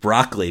serve me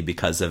broccoli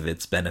because of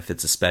its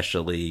benefits,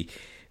 especially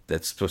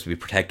that's supposed to be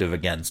protective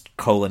against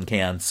colon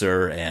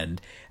cancer, and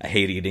I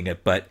hate eating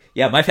it. But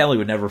yeah, my family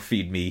would never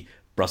feed me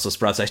Brussels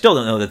sprouts. I still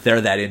don't know that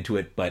they're that into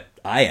it, but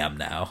I am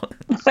now.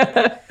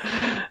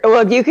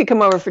 Well, you could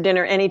come over for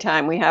dinner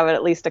anytime. We have it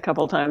at least a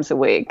couple times a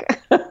week.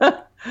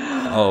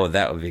 Oh,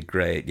 that would be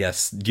great.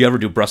 Yes. Do you ever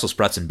do Brussels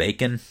sprouts and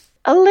bacon?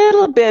 A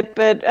little bit,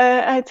 but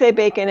I'd say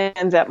bacon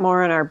ends up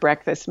more on our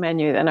breakfast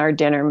menu than our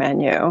dinner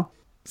menu.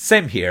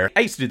 Same here. I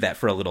used to do that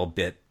for a little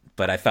bit,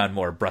 but I found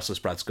more Brussels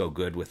sprouts go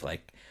good with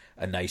like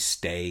a nice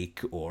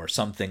steak or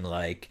something,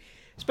 like,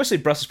 especially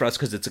Brussels sprouts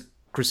because it's a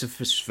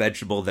cruciferous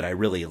vegetable that I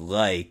really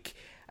like.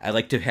 I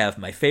like to have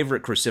my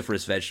favorite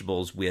cruciferous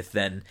vegetables with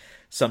then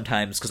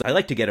sometimes, because I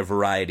like to get a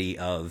variety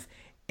of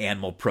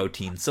animal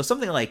proteins. So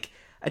something like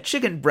a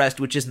chicken breast,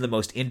 which isn't the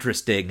most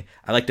interesting,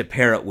 I like to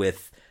pair it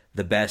with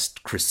the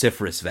best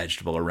cruciferous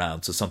vegetable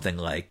around. So something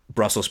like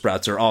Brussels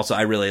sprouts, or also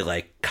I really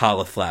like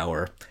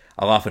cauliflower.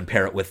 I'll often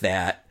pair it with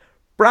that.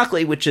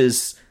 Broccoli, which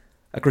is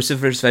a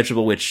cruciferous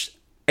vegetable, which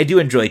I do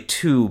enjoy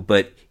too,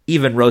 but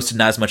even roasted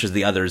not as much as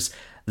the others.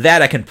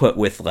 That I can put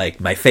with like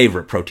my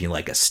favorite protein,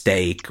 like a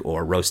steak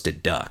or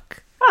roasted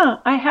duck.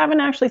 I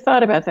haven't actually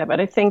thought about that, but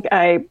I think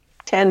I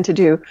tend to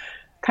do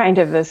kind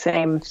of the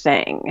same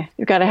thing.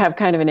 You've got to have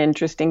kind of an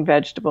interesting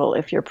vegetable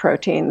if your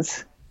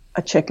protein's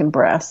a chicken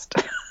breast.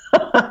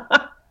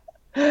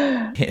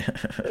 Yeah.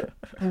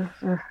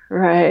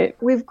 Right.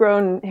 We've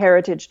grown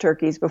heritage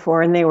turkeys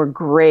before, and they were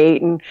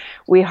great, and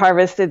we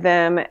harvested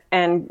them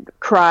and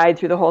cried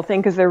through the whole thing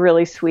because they're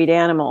really sweet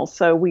animals.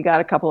 So we got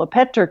a couple of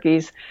pet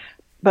turkeys,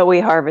 but we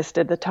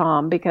harvested the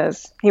Tom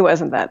because he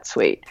wasn't that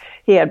sweet.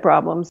 He had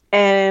problems.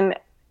 And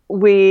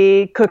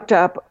we cooked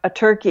up a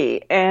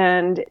turkey,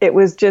 and it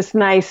was just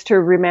nice to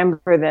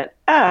remember that,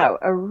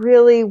 a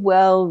really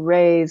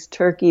well-raised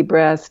turkey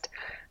breast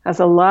has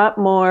a lot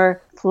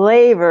more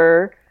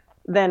flavor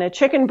than a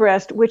chicken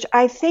breast, which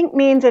I think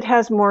means it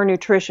has more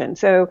nutrition.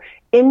 So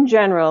in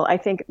general, I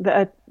think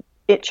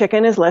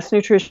chicken is less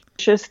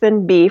nutritious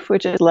than beef,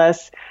 which is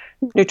less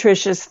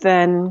nutritious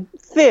than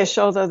fish,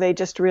 although they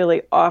just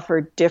really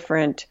offer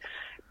different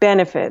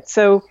benefits.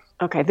 So,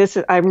 okay,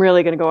 I'm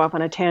really going to go off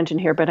on a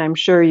tangent here, but I'm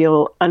sure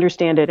you'll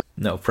understand it.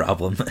 No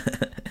problem.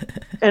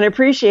 And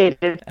appreciate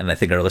it. And I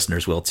think our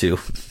listeners will too.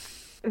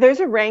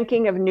 There's a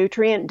ranking of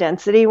nutrient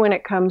density when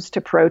it comes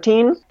to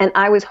protein, and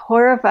I was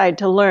horrified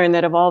to learn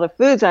that of all the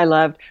foods I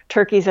loved,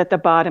 turkey's at the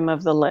bottom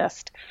of the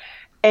list.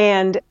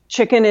 And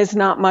chicken is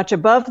not much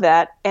above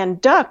that, and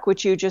duck,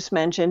 which you just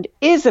mentioned,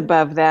 is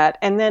above that.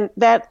 And then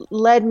that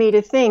led me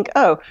to think,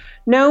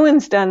 no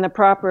one's done the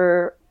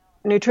proper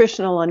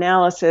nutritional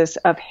analysis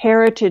of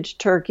heritage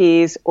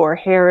turkeys or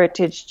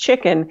heritage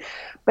chicken,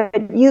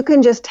 but you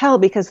can just tell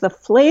because the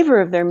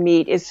flavor of their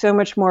meat is so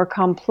much more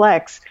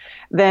complex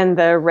than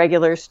the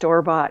regular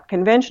store-bought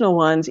conventional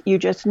ones. You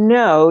just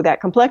know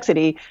that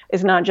complexity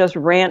is not just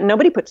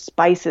nobody puts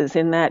spices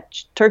in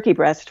that turkey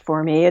breast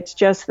for me. It's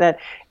just that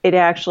it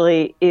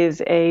actually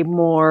is a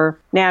more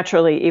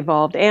naturally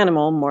evolved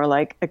animal, more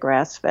like a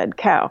grass-fed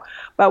cow.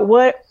 But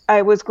what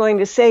I was going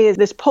to say is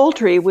this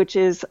poultry, which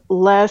is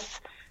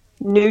less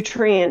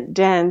nutrient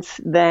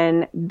dense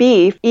than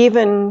beef,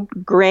 even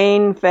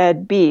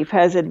grain-fed beef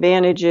has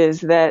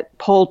advantages that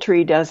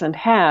poultry doesn't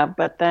have.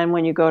 But then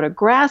when you go to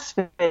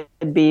grass-fed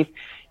beef,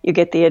 you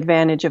get the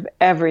advantage of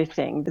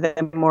everything,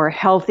 the more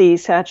healthy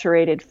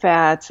saturated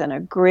fats and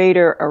a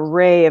greater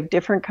array of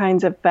different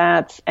kinds of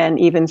fats and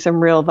even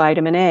some real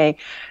vitamin A.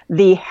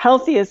 The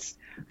healthiest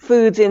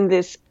foods in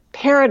this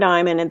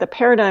paradigm, and the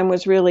paradigm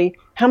was really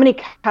how many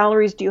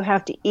calories do you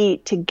have to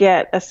eat to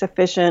get a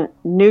sufficient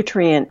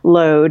nutrient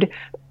load.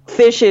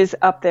 Fish is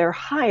up there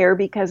higher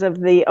because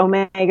of the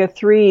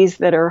omega-3s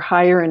that are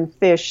higher in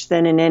fish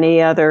than in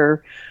any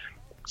other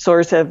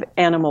source of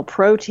animal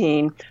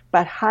protein,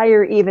 but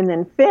higher even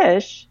than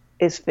fish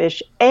is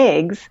fish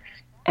eggs.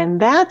 And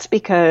that's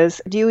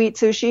because, do you eat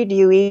sushi? Do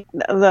you eat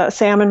the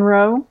salmon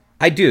roe?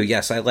 I do,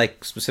 yes. I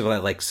like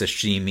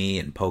sashimi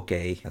and poke.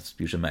 That's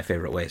usually my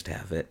favorite ways to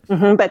have it.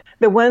 Mm-hmm. But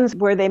the ones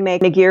where they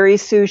make nigiri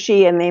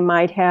sushi and they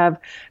might have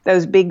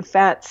those big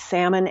fat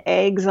salmon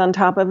eggs on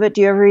top of it.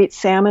 Do you ever eat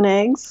salmon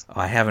eggs? Oh,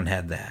 I haven't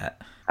had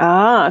that.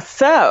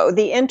 So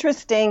the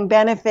interesting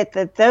benefit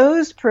that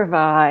those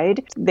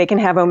provide, they can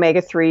have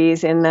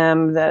omega-3s in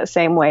them the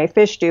same way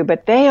fish do,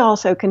 but they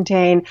also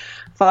contain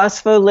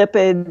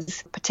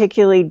phospholipids,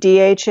 particularly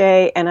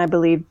DHA and I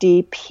believe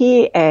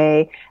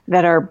DPA,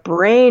 that are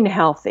brain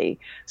healthy.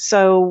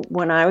 So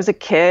when I was a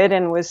kid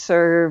and was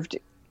served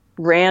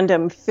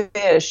random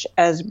fish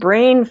as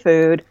brain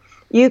food,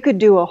 you could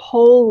do a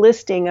whole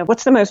listing of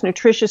what's the most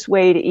nutritious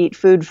way to eat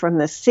food from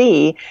the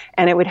sea,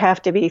 and it would have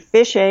to be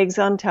fish eggs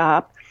on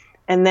top,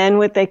 and then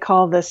what they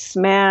call the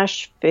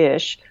smash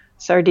fish,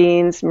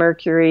 sardines,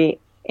 mercury,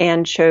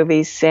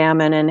 anchovies,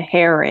 salmon, and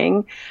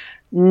herring.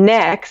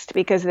 Next,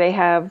 because they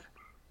have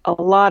a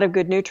lot of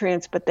good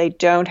nutrients, but they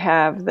don't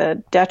have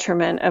the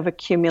detriment of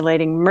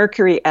accumulating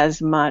mercury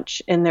as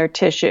much in their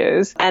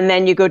tissues. And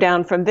then you go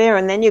down from there,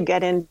 and then you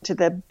get into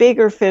the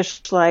bigger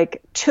fish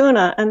like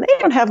tuna, and they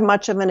don't have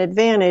much of an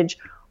advantage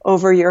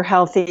over your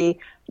healthy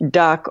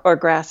duck or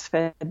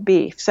grass-fed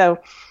beef. So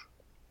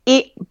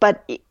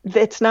but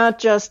it's not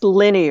just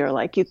linear.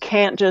 Like you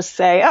can't just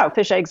say, oh,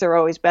 fish eggs are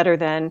always better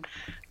than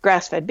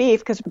grass-fed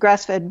beef, because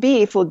grass-fed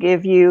beef will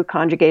give you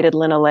conjugated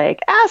linoleic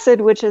acid,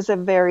 which is a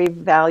very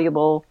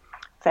valuable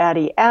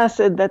fatty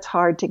acid that's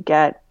hard to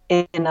get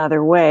in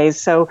other ways.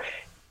 So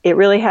it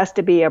really has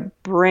to be a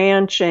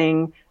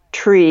branching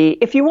tree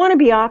if you want to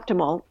be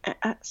optimal.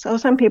 So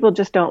some people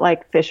just don't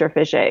like fish or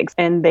fish eggs,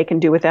 and they can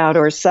do without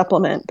or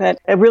supplement. But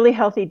a really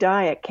healthy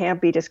diet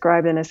can't be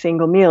described in a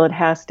single meal. It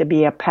has to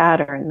be a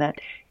pattern that,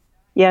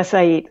 yes,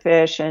 I eat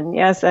fish, and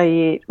yes, I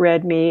eat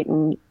red meat,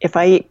 and if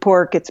I eat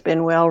pork, it's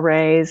been well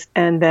raised,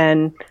 and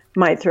then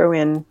might throw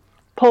in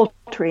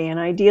poultry, and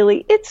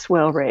ideally it's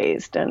well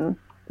raised and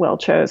well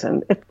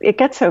chosen. If it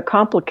gets so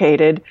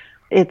complicated,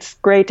 it's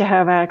great to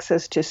have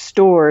access to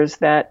stores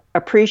that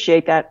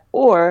appreciate that,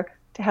 or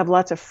to have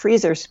lots of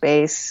freezer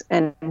space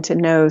and to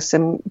know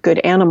some good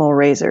animal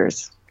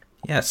raisers.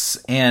 Yes,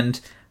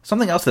 and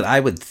something else that I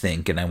would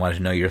think, and I wanted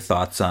to know your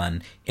thoughts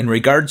on, in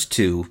regards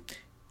to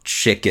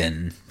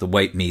chicken, the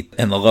white meat,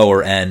 and the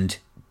lower end,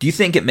 do you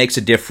think it makes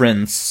a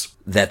difference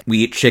that we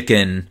eat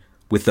chicken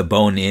with the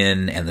bone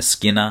in and the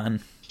skin on?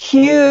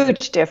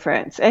 Huge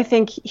difference. I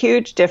think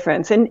huge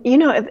difference. And,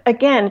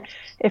 again,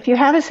 if you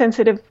have a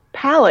sensitive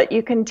palate,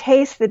 you can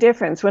taste the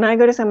difference. When I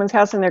go to someone's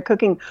house and they're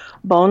cooking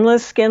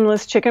boneless,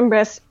 skinless chicken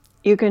breasts,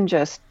 you can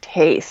just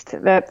taste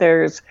that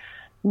there's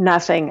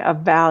nothing of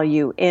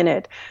value in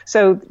it.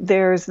 So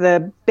there's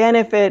the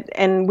benefit,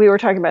 and we were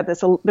talking about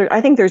this, I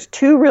think there's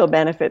two real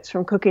benefits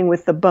from cooking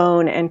with the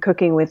bone and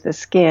cooking with the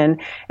skin.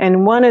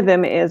 And one of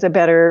them is a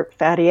better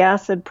fatty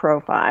acid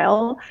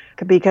profile,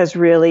 because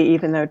really,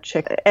 even though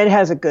chicken, it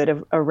has a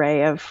good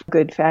array of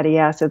good fatty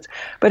acids,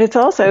 but it's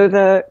also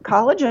the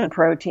collagen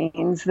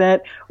proteins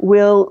that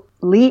will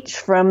leach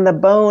from the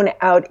bone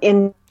out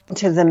into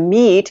the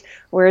meat,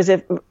 whereas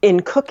if in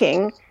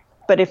cooking,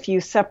 but if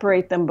you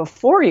separate them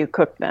before you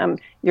cook them,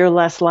 you're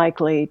less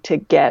likely to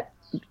get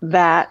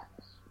that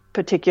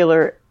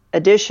particular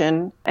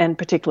addition, and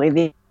particularly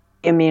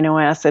the amino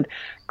acid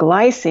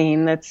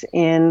glycine that's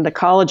in the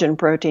collagen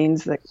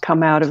proteins that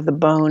come out of the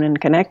bone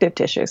and connective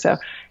tissue. So,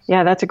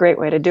 yeah, that's a great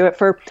way to do it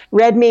for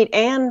red meat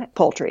and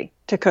poultry,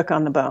 to cook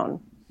on the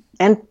bone.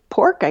 And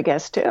pork, I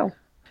guess, too.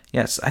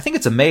 Yes, I think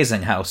it's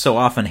amazing how so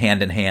often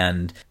hand in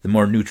hand, the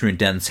more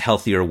nutrient-dense,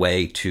 healthier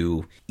way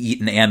to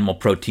eat an animal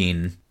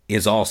protein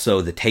is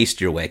also the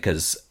tastier way,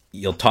 because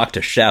you'll talk to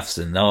chefs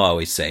and they'll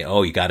always say,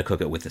 oh, you got to cook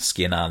it with the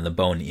skin on, the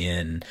bone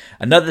in.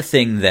 Another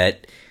thing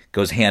that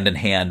goes hand in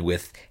hand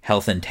with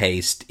health and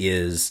taste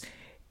is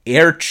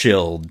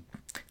air-chilled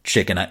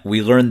chicken.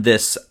 We learned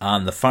this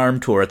on the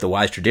farm tour at the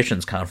Wise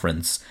Traditions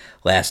Conference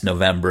last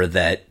November,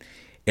 that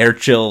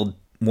air-chilled,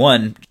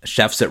 one,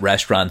 chefs at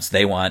restaurants,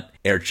 they want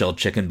air-chilled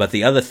chicken, but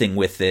the other thing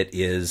with it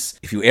is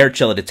if you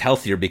air-chill it, it's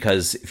healthier,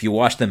 because if you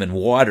wash them in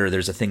water,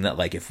 there's a thing that,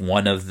 like, if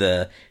one of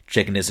the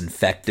chicken is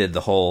infected,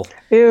 the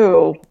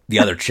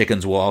other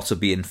chickens will also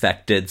be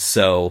infected.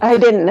 So I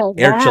didn't know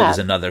that. Air-chilled is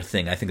another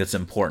thing I think that's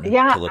important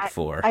to look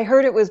for. I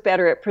heard it was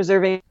better at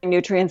preserving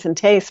nutrients and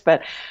taste,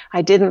 but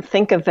I didn't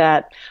think of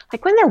that.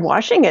 Like when they're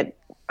washing it,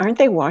 aren't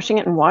they washing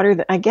it in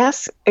water? I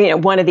guess,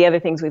 one of the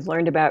other things we've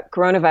learned about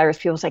coronavirus,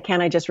 people say,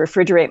 can't I just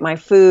refrigerate my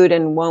food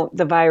and won't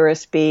the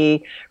virus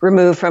be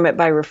removed from it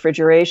by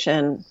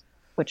refrigeration?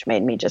 Which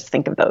made me just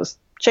think of those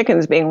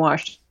chickens being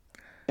washed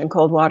in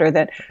cold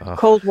water,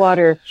 cold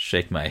water.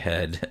 Shake my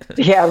head.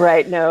 Yeah,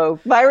 right. No,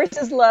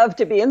 viruses love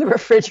to be in the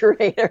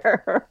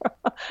refrigerator.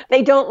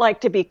 They don't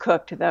like to be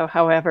cooked, though,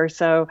 however.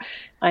 So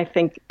I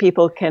think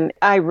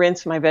I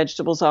rinse my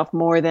vegetables off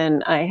more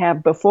than I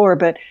have before,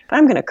 but if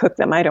I'm going to cook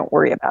them, I don't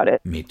worry about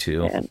it. Me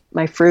too. And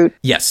my fruit.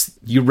 Yes,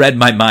 you read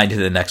my mind to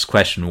the next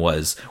question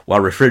was, while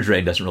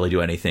refrigerating doesn't really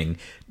do anything,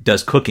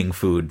 does cooking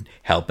food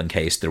help in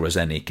case there was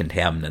any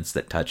contaminants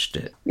that touched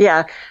it?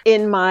 Yeah.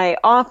 In my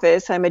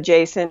office, I'm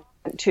adjacent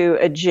to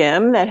a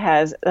gym that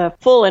has a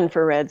full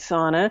infrared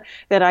sauna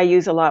that I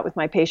use a lot with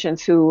my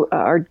patients who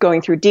are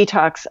going through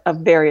detox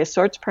of various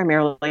sorts,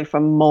 primarily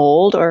from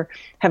mold or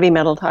heavy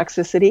metal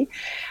toxicity.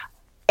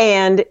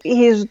 And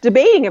he's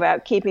debating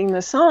about keeping the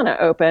sauna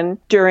open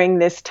during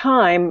this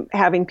time,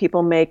 having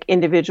people make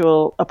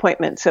individual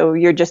appointments. So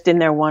you're just in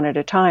there one at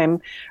a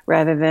time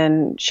rather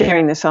than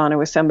sharing the sauna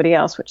with somebody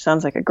else, which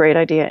sounds like a great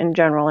idea in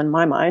general in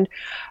my mind.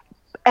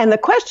 And the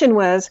question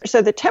was,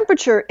 so the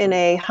temperature in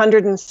a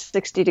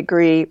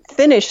 160-degree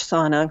Finnish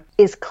sauna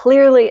is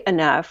clearly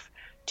enough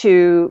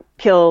to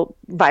kill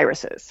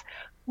viruses.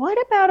 What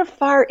about a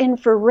far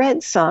infrared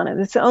sauna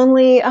that's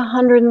only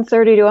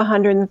 130 to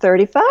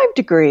 135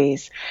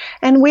 degrees?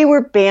 And we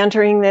were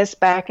bantering this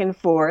back and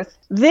forth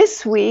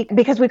this week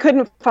because we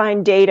couldn't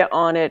find data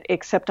on it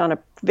except on a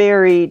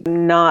very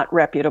not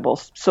reputable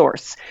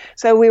source.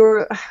 So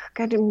we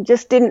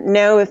just didn't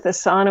know if the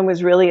sauna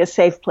was really a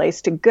safe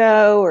place to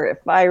go or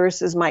if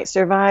viruses might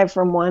survive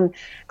from one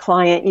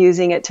client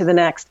using it to the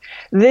next.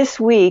 This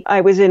week,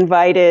 I was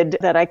invited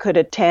that I could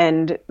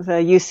attend the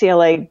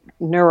UCLA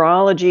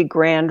neurology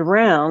grand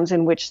rounds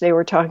in which they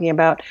were talking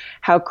about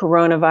how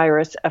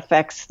coronavirus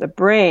affects the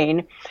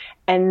brain.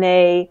 And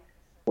they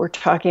were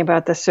talking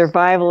about the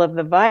survival of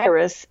the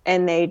virus,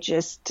 and they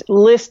just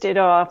listed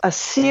off a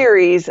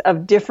series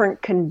of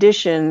different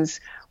conditions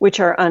which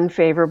are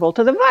unfavorable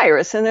to the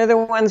virus. And they're the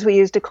ones we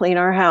use to clean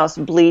our house.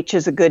 Bleach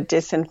is a good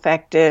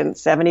disinfectant,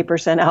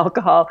 70%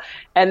 alcohol.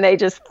 And they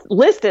just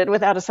listed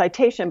without a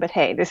citation, but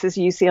hey, this is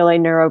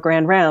UCLA Neuro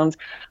Grand Rounds,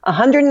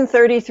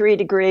 133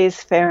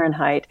 degrees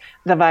Fahrenheit,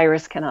 the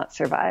virus cannot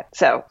survive.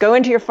 So go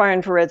into your far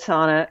infrared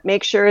sauna,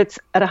 make sure it's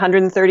at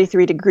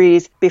 133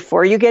 degrees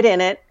before you get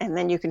in it, and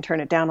then you can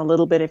turn it down a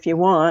little bit if you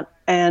want,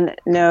 and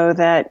know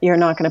that you're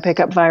not going to pick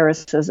up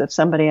viruses if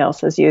somebody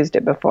else has used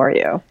it before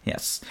you.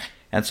 Yes.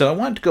 And so I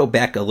wanted to go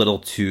back a little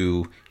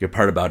to your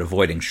part about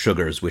avoiding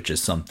sugars, which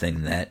is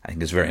something that I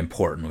think is very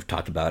important. We've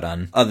talked about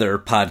on other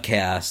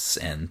podcasts,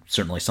 and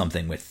certainly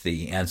something with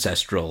the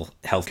ancestral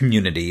health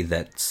community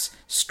that's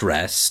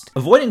stressed.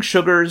 Avoiding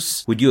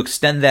sugars, would you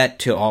extend that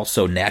to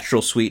also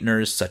natural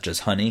sweeteners such as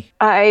honey?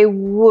 I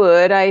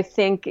would. I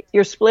think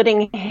you're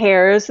splitting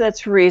hairs.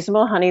 That's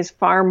reasonable. Honey's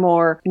far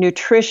more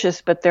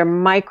nutritious, but they're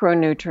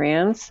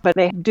micronutrients. But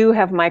they do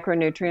have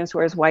micronutrients,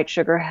 whereas white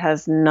sugar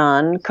has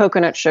none.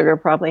 Coconut sugar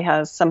probably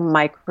has some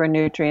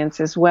micronutrients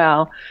as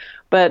well.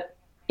 But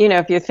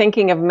if you're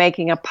thinking of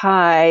making a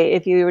pie,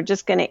 if you were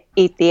just going to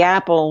eat the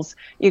apples,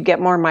 you'd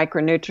get more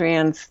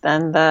micronutrients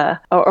than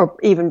or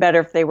even better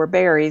if they were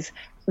berries,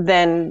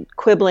 than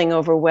quibbling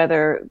over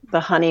whether the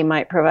honey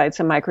might provide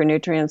some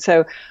micronutrients.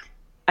 So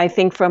I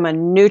think from a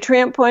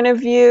nutrient point of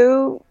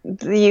view,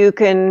 you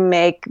can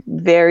make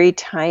very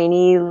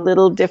tiny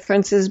little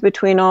differences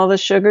between all the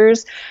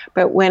sugars.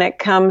 But when it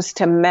comes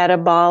to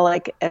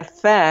metabolic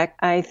effect,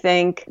 I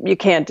think you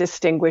can't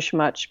distinguish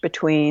much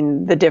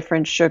between the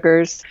different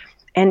sugars.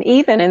 And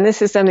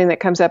this is something that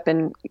comes up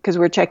because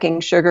we're checking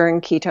sugar and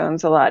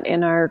ketones a lot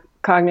in our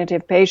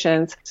cognitive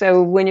patients.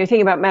 So when you're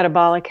thinking about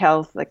metabolic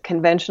health, the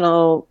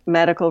conventional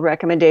medical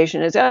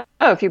recommendation is,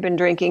 if you've been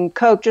drinking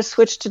Coke, just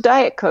switch to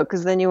Diet Coke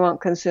because then you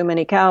won't consume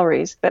any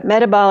calories. But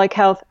metabolic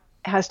health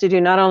has to do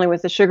not only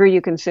with the sugar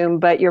you consume,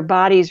 but your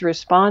body's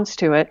response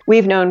to it.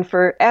 We've known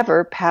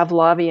forever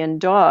Pavlovian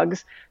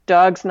dogs.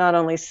 Dogs not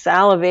only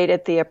salivate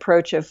at the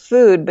approach of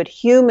food, but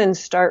humans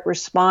start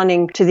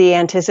responding to the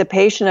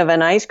anticipation of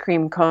an ice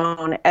cream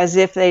cone as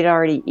if they'd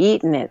already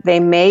eaten it. They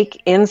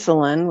make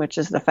insulin, which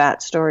is the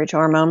fat storage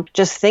hormone,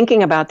 just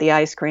thinking about the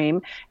ice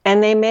cream.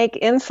 And they make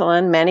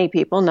insulin, many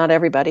people, not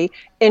everybody,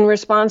 in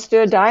response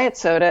to a diet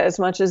soda as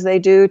much as they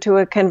do to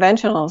a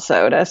conventional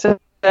soda. So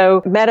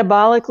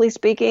metabolically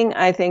speaking,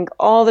 I think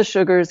all the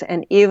sugars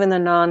and even the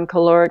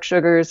non-caloric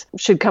sugars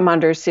should come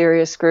under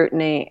serious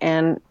scrutiny.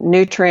 And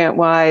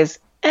nutrient-wise,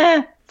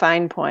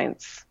 fine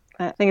points.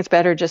 I think it's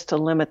better just to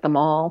limit them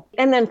all.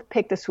 And then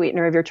pick the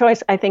sweetener of your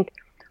choice. I think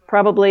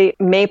probably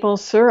maple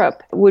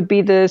syrup would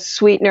be the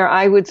sweetener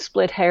I would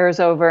split hairs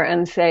over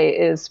and say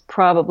is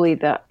probably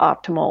the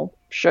optimal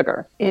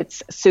sugar.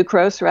 It's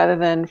sucrose rather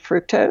than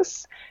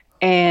fructose.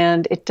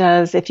 And it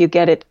does, if you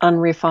get it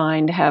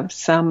unrefined, have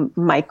some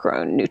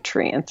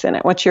micronutrients in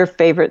it. What's your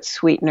favorite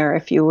sweetener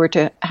if you were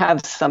to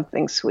have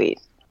something sweet?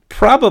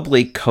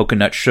 Probably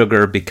coconut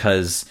sugar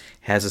because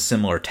it has a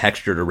similar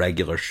texture to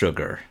regular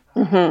sugar.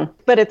 Mm-hmm.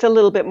 But it's a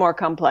little bit more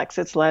complex.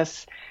 It's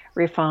less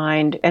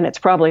refined, and it's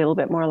probably a little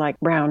bit more like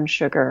brown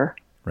sugar.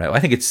 Right. Well,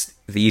 I think it's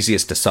the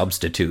easiest to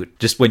substitute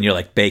just when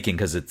you're baking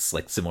because it's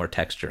similar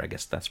texture. I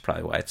guess that's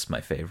probably why it's my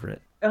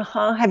favorite.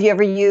 Have you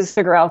ever used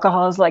sugar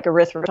alcohols like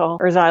erythritol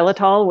or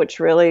xylitol,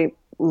 which really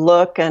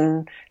look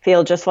and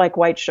feel just like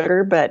white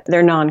sugar, but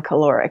they're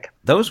non-caloric?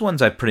 Those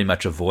ones I pretty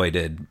much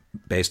avoided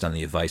based on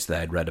the advice that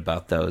I'd read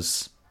about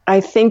those. I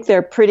think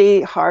they're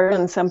pretty hard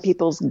on some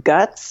people's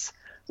guts,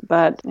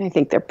 but I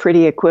think they're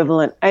pretty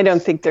equivalent. I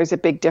don't think there's a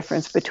big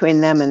difference between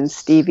them and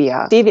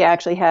stevia. Stevia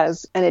actually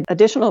has an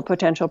additional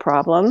potential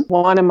problem.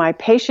 One of my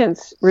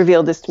patients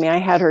revealed this to me. I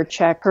had her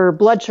check her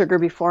blood sugar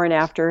before and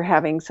after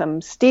having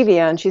some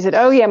stevia, and she said,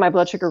 oh yeah, my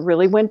blood sugar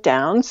really went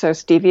down. So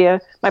stevia,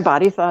 my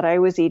body thought I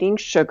was eating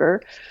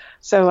sugar.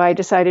 So I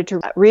decided to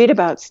read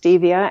about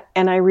stevia,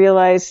 and I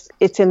realized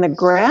it's in the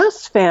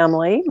grass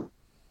family,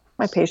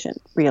 My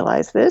patient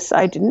realized this.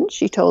 I didn't.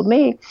 She told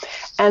me.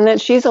 And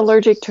that she's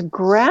allergic to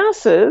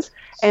grasses,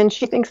 and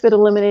she thinks that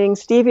eliminating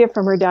stevia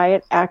from her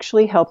diet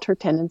actually helped her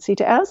tendency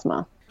to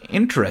asthma.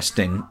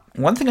 Interesting.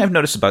 One thing I've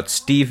noticed about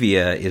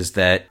stevia is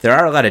that there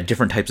are a lot of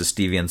different types of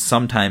stevia, and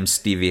sometimes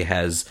stevia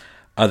has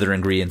other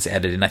ingredients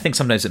added, and I think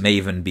sometimes it may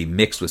even be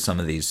mixed with some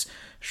of these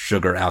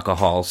sugar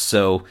alcohols.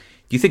 So do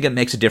you think it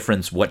makes a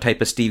difference what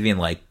type of stevia, and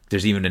like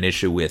there's even an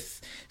issue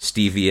with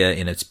stevia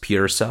in its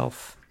pure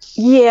self?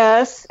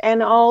 Yes,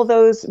 and all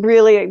those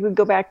really would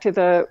go back to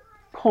the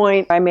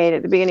point I made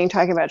at the beginning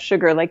talking about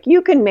sugar. Like,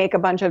 you can make a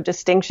bunch of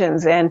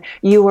distinctions, and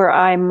you or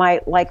I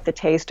might like the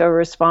taste or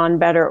respond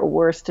better or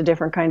worse to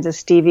different kinds of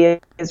stevia,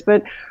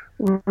 but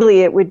really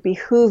it would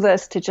behoove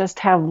us to just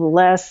have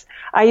less.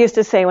 I used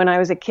to say when I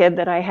was a kid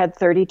that I had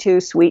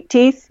 32 sweet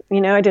teeth. You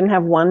know, I didn't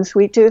have one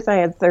sweet tooth. I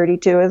had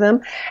 32 of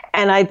them.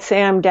 And I'd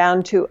say I'm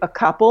down to a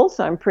couple,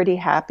 so I'm pretty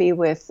happy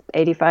with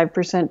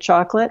 85%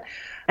 chocolate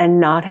and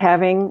not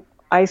having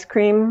ice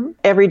cream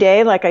every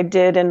day like I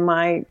did in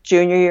my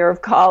junior year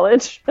of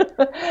college.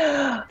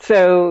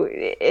 So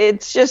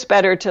it's just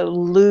better to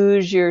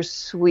lose your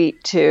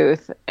sweet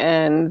tooth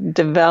and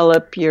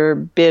develop your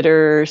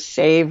bitter,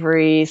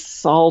 savory,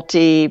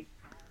 salty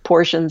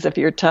portions of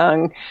your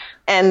tongue,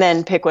 and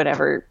then pick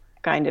whatever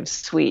kind of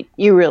sweet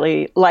you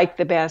really like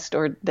the best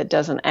or that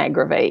doesn't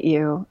aggravate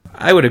you.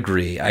 I would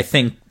agree. I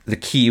think the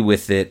key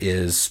with it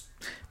is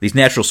these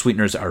natural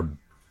sweeteners are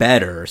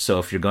better, so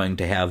if you're going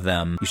to have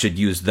them, you should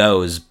use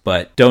those,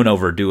 but don't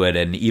overdo it,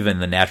 and even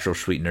the natural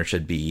sweetener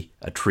should be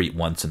a treat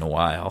once in a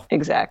while.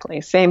 Exactly.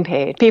 Same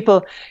page.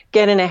 People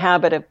get in a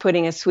habit of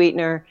putting a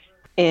sweetener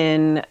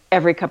in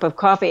every cup of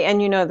coffee,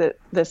 and you know that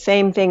the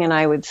same thing, and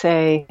I would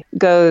say,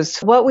 goes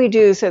what we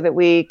do so that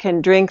we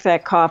can drink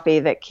that coffee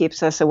that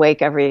keeps us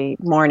awake every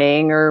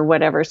morning or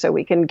whatever, so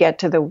we can get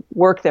to the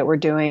work that we're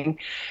doing.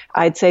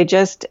 I'd say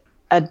just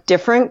a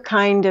different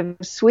kind of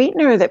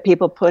sweetener that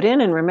people put in.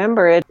 And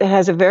remember, it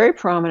has a very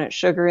prominent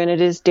sugar in it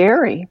is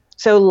dairy.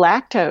 So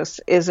lactose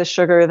is a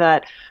sugar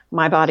that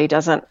my body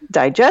doesn't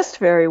digest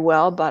very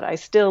well, but I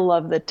still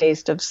love the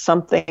taste of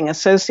something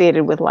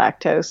associated with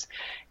lactose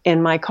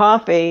in my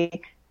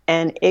coffee.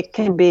 And it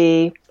can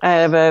be, I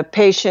have a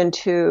patient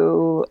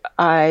who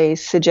I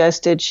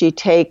suggested she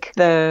take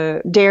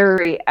the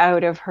dairy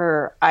out of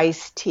her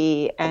iced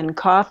tea and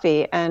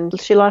coffee, and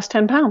she lost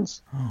 10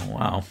 pounds. Oh,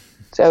 wow.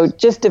 So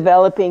just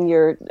developing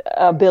your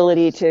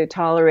ability to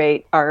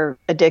tolerate our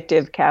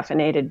addictive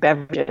caffeinated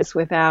beverages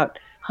without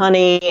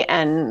honey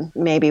and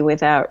maybe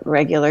without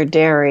regular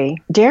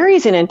dairy. Dairy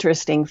is an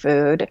interesting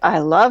food. I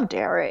love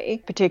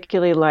dairy,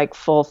 particularly like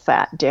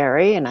full-fat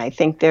dairy, and I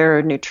think there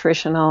are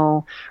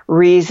nutritional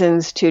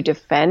reasons to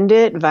defend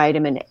it.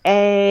 Vitamin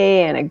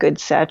A and a good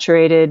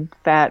saturated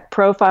fat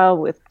profile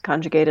with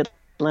conjugated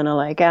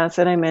linoleic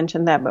acid. I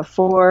mentioned that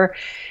before.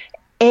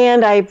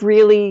 And I've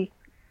really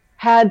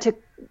had to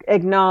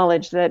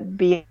acknowledge that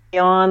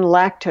beyond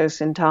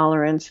lactose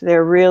intolerance,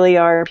 there really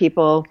are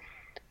people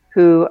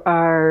who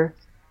are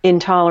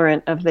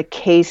intolerant of the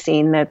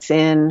casein that's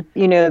in,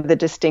 you know, the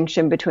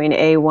distinction between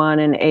A1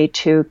 and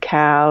A2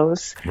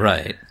 cows.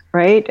 Right.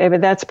 Right? I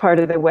mean, that's part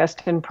of the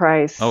Weston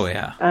Price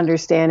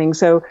understanding.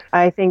 So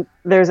I think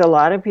there's a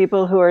lot of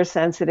people who are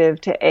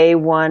sensitive to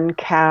A1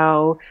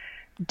 cow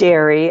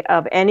dairy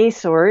of any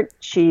sort,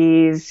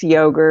 cheese,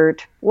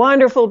 yogurt,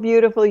 wonderful,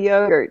 beautiful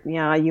yogurt.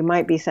 Yeah, you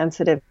might be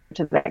sensitive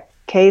to that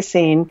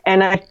casein.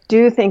 And I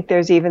do think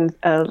there's even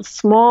a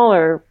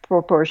smaller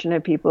proportion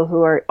of people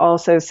who are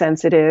also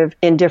sensitive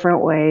in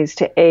different ways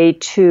to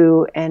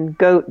A2 and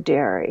goat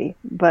dairy,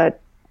 but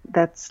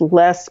that's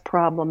less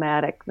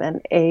problematic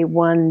than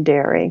A1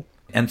 dairy.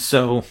 And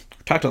so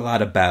we talked a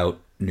lot about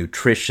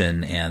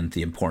nutrition and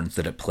the importance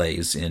that it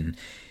plays in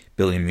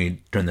building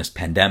immunity during this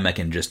pandemic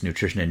and just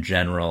nutrition in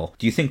general.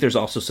 Do you think there's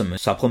also some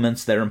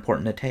supplements that are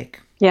important to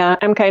take? Yeah,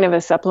 I'm kind of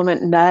a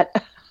supplement nut.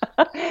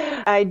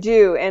 I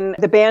do. And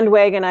the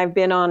bandwagon I've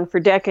been on for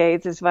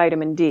decades is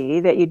vitamin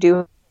D, that you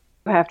do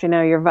have to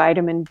know your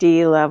vitamin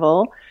D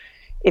level.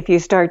 If you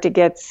start to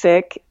get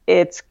sick,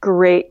 it's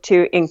great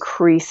to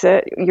increase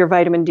your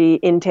vitamin D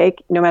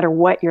intake, no matter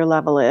what your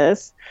level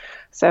is.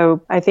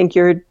 So I think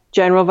your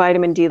general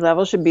vitamin D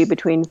level should be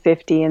between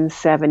 50 and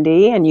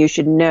 70, and you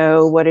should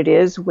know what it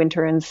is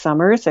winter and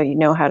summer, so you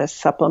know how to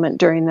supplement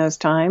during those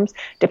times.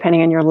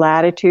 Depending on your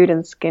latitude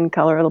and skin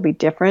color, it'll be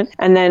different.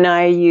 And then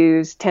I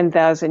use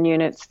 10,000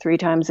 units 3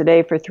 times a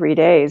day for 3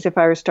 days if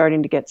I were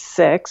starting to get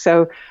sick.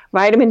 So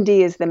vitamin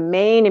D is the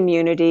main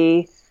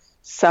immunity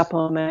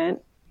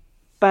supplement,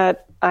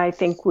 but I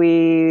think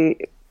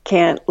we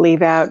can't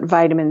leave out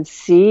vitamin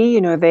C.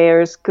 You know,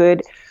 there's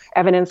good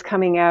evidence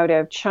coming out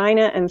of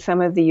China and some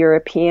of the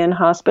European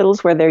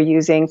hospitals where they're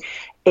using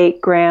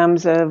 8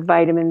 grams of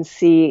vitamin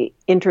C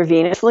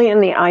intravenously in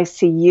the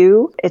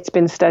ICU. It's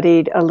been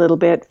studied a little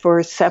bit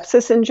for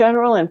sepsis in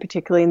general, and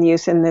particularly in the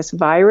use in this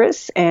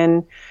virus,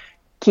 and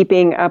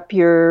keeping up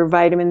your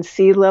vitamin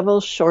C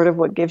levels short of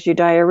what gives you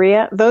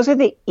diarrhea. Those are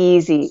the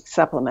easy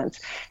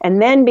supplements.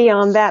 And then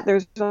beyond that,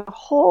 there's a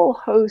whole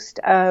host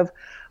of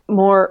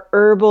more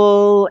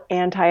herbal,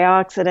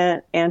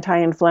 antioxidant,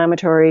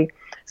 anti-inflammatory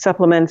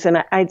supplements.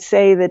 And I'd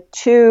say the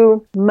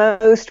two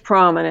most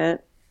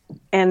prominent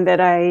and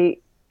that I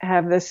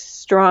have the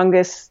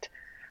strongest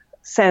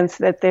sense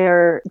that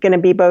they're going to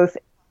be both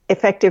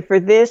effective for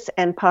this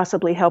and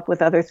possibly help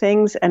with other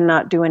things and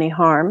not do any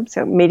harm,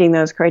 so meeting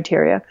those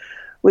criteria,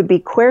 would be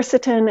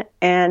quercetin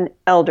and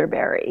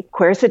elderberry.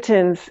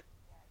 Quercetin's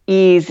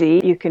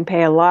easy. You can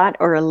pay a lot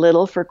or a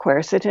little for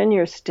quercetin.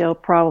 You're still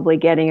probably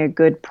getting a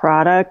good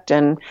product,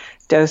 and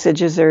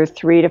dosages are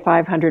 300 to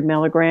 500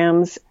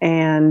 milligrams,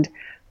 and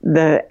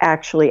the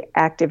actually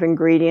active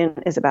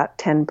ingredient is about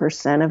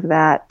 10% of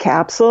that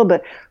capsule.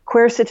 But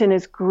quercetin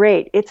is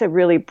great. It's a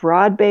really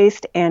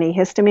broad-based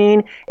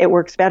antihistamine. It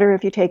works better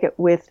if you take it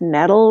with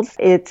nettles.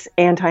 It's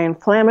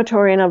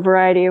anti-inflammatory in a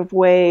variety of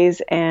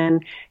ways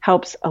and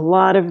helps a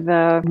lot of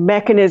the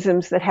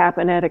mechanisms that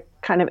happen at a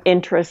kind of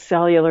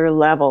intracellular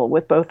level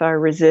with both our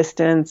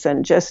resistance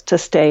and just to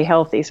stay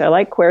healthy. So I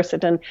like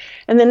quercetin.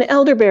 And then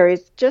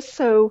elderberries, just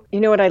so you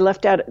know what I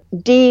left out,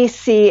 D,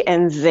 C,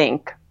 and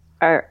zinc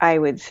are, I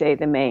would say,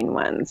 the main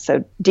ones.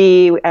 So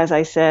D, as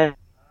I said,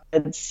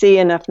 C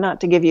enough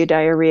not to give you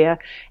diarrhea,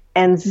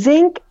 and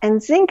zinc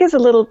is a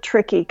little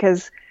tricky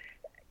because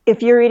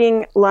if you're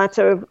eating lots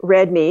of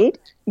red meat,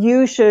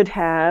 you should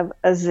have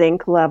a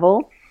zinc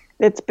level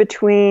that's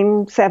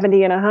between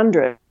 70 and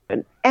 100.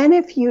 And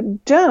if you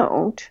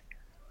don't,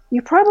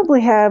 you probably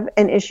have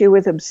an issue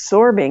with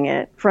absorbing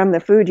it from the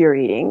food you're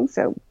eating.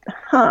 So,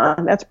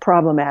 that's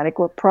problematic.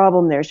 What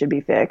problem there should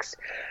be fixed?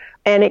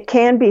 And it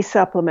can be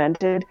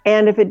supplemented.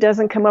 And if it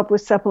doesn't come up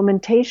with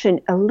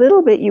supplementation, a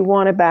little bit you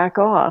want to back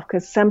off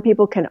because some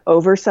people can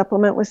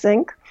over-supplement with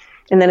zinc,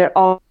 and then it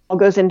all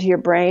goes into your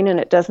brain and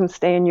it doesn't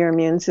stay in your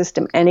immune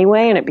system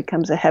anyway, and it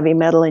becomes a heavy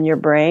metal in your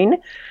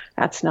brain.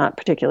 That's not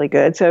particularly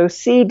good. So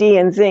C, D,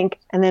 and zinc,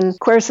 and then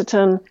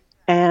quercetin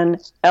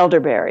and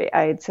elderberry,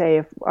 I'd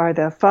say, are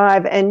the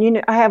five.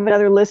 And, I have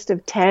another list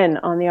of 10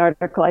 on the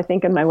article, I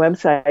think, on my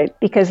website,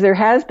 because there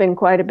has been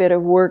quite a bit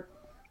of work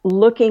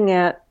looking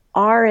at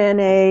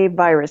RNA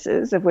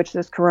viruses, of which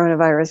this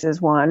coronavirus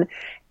is one,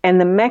 and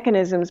the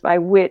mechanisms by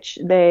which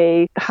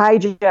they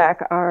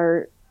hijack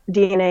our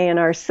DNA in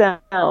our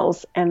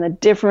cells and the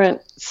different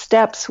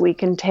steps we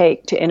can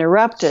take to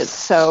interrupt it.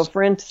 So,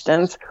 for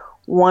instance,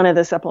 one of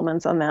the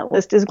supplements on that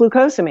list is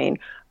glucosamine.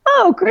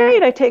 Oh,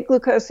 great, I take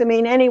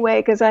glucosamine anyway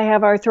because I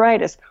have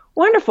arthritis.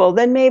 Wonderful,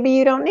 then maybe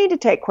you don't need to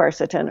take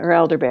quercetin or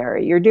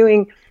elderberry. You're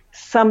doing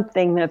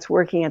something that's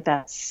working at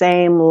that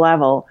same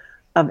level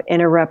of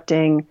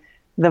interrupting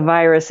the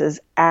virus's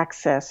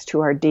access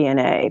to our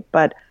DNA.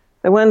 But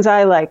the ones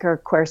I like are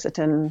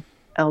quercetin,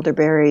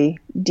 elderberry,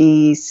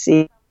 D,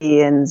 C,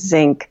 and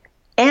zinc.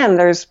 And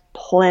there's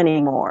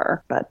plenty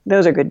more, but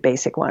those are good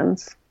basic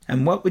ones.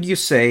 And what would you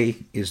say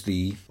is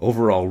the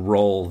overall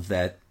role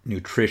that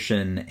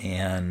nutrition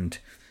and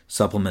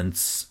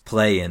supplements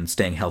play in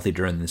staying healthy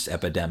during this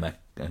epidemic?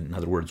 In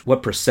other words,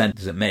 what percent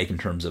does it make in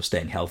terms of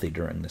staying healthy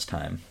during this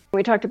time?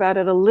 We talked about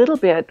it a little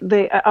bit,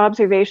 the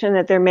observation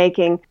that they're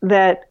making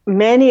that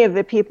many of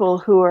the people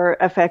who are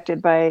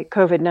affected by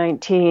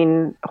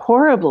COVID-19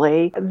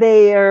 horribly,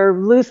 they are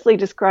loosely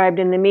described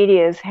in the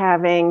media as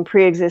having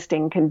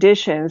pre-existing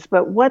conditions.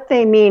 But what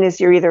they mean is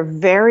you're either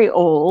very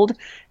old, in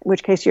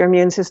which case your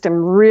immune system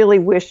really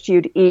wished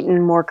you'd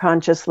eaten more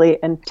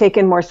consciously and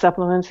taken more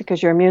supplements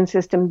because your immune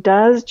system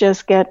does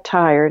just get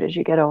tired as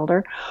you get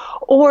older,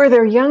 or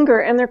they're younger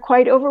and they're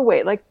quite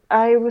overweight. Like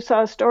I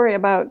saw a story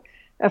about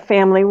a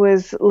family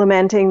was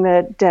lamenting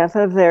the death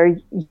of their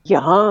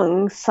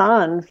young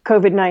son,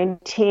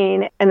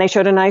 COVID-19, and they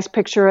showed a nice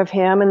picture of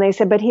him, and they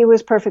said, but he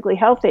was perfectly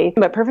healthy.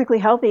 But perfectly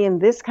healthy in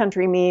this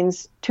country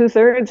means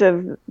 2/3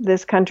 of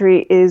this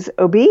country is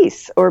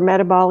obese or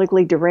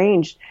metabolically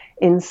deranged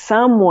in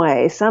some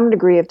way, some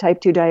degree of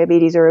type 2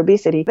 diabetes or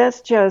obesity.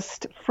 That's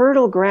just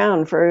fertile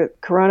ground for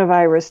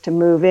coronavirus to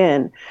move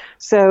in.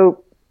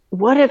 So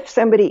what if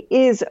somebody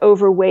is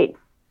overweight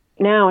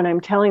now and I'm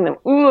telling them,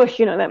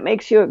 that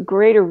makes you at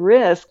greater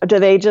risk? Do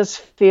they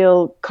just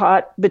feel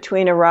caught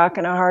between a rock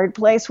and a hard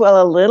place?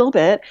 Well, a little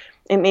bit.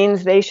 It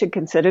means they should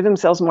consider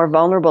themselves more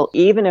vulnerable,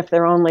 even if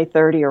they're only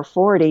 30 or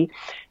 40.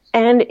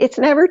 And it's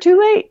never too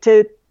late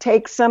to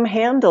take some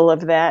handle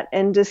of that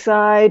and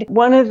decide.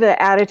 One of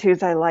the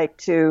attitudes I like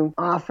to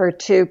offer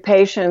to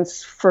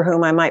patients for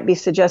whom I might be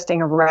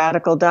suggesting a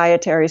radical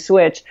dietary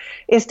switch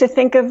is to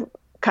think of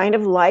kind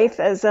of life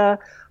as a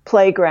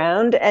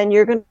playground, and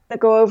you're going to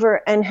go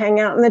over and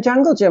hang out in the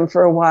jungle gym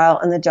for a while.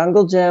 And the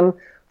jungle gym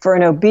for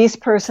an obese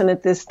person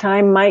at this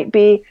time might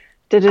be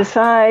to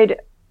decide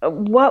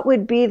what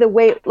would be the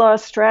weight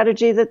loss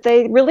strategy that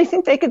they really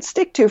think they could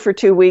stick to for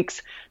 2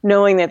 weeks,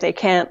 knowing that they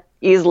can't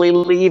easily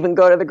leave and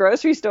go to the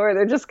grocery store.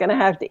 They're just going to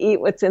have to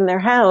eat what's in their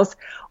house.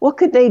 What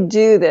could they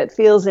do that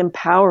feels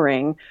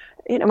empowering?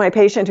 My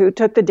patient who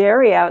took the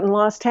dairy out and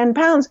lost 10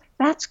 pounds,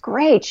 that's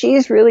great.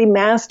 She's really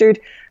mastered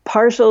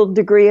partial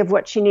degree of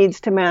what she needs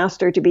to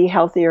master to be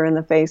healthier in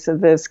the face of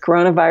this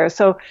coronavirus.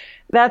 So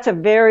that's a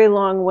very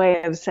long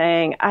way of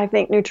saying I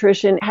think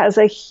nutrition has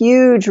a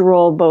huge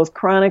role both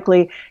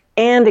chronically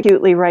and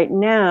acutely right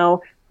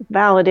now,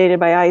 validated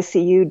by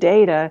ICU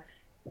data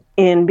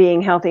in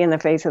being healthy in the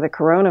face of the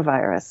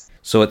coronavirus.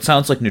 So it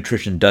sounds like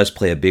nutrition does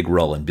play a big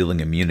role in building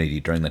immunity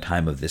during the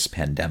time of this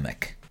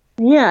pandemic.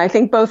 Yeah, I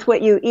think both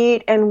what you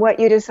eat and what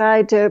you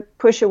decide to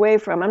push away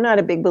from. I'm not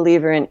a big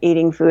believer in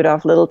eating food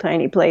off little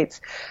tiny plates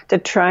to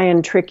try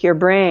and trick your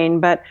brain,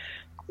 but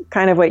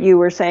kind of what you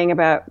were saying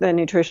about the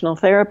nutritional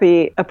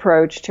therapy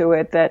approach to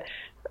it, that,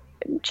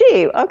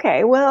 gee,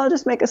 okay, well, I'll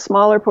just make a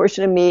smaller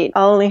portion of meat.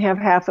 I'll only have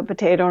half a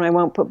potato and I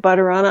won't put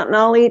butter on it, and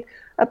I'll eat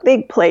a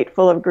big plate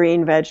full of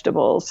green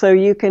vegetables. So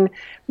you can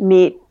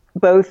meet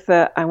both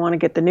the I want to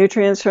get the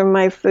nutrients from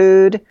my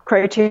food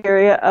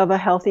criteria of a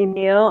healthy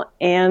meal,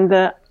 and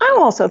I'm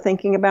also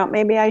thinking about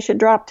maybe I should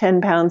drop 10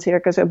 pounds here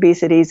because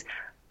obesity is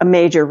a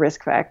major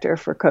risk factor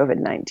for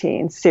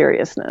COVID-19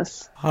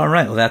 seriousness. All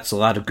right, well, that's a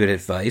lot of good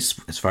advice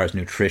as far as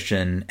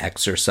nutrition,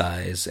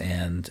 exercise,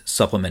 and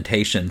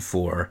supplementation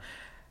for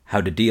how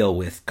to deal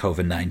with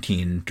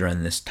COVID-19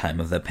 during this time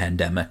of the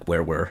pandemic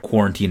where we're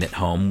quarantined at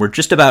home. We're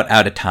just about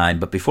out of time,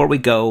 but before we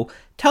go,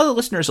 tell the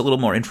listeners a little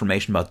more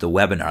information about the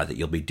webinar that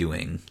you'll be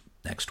doing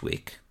next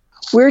week.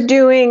 We're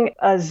doing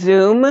a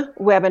Zoom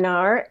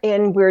webinar,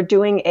 and we're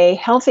doing a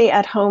Healthy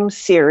at Home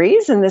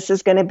series, and this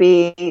is going to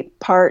be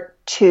part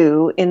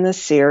 2 in the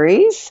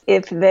series.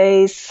 If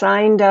they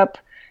signed up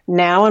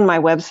now on my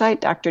website,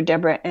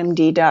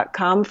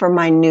 drdeborahmd.com, for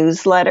my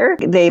newsletter,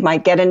 they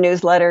might get a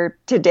newsletter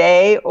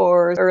today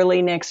or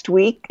early next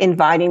week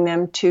inviting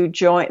them to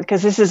join,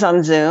 because this is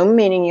on Zoom,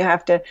 meaning you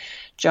have to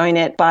join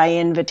it by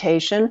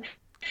invitation.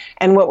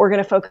 And what we're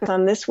going to focus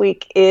on this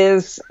week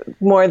is I'm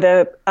going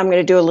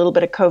to do a little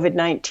bit of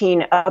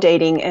COVID-19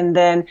 updating and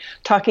then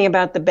talking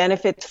about the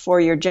benefits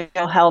for your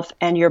general health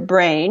and your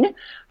brain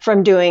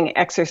from doing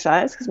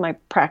exercise, because my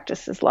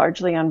practice is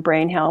largely on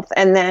brain health.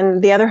 And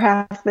then the other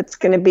half that's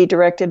going to be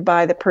directed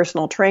by the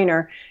personal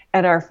trainer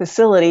at our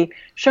facility,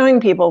 showing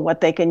people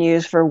what they can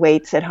use for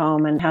weights at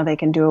home and how they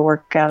can do a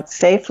workout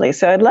safely.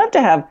 So I'd love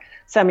to have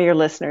some of your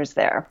listeners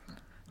there.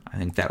 I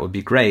think that would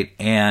be great.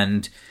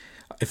 And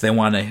if they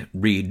want to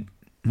read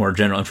more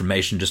general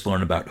information, just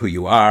learn about who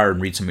you are and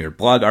read some of your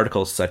blog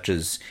articles, such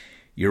as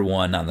your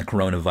one on the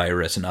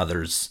coronavirus and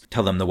others,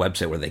 tell them the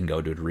website where they can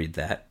go to read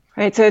that.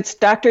 Right, so it's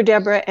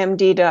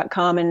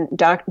drdeborahmd.com, and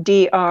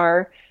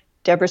Dr.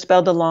 Deborah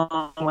spelled the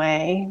long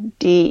way,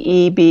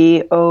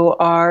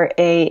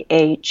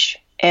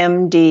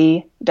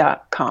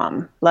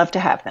 DEBORAHMD.com. Love to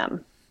have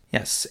them.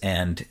 Yes,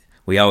 and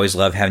we always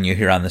love having you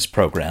here on this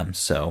program,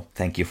 so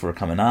thank you for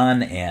coming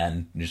on,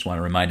 and just want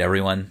to remind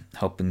everyone,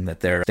 hoping that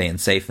they're staying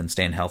safe and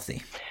staying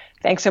healthy.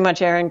 Thanks so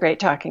much, Aaron. Great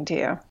talking to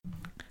you.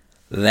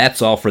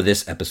 That's all for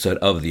this episode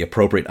of The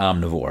Appropriate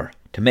Omnivore.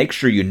 To make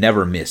sure you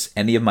never miss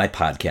any of my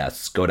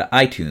podcasts, go to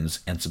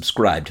iTunes and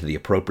subscribe to The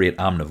Appropriate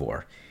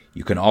Omnivore.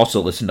 You can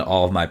also listen to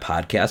all of my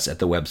podcasts at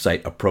the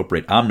website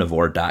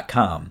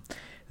appropriateomnivore.com.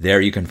 There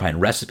you can find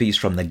recipes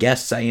from the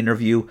guests I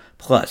interview,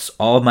 plus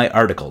all of my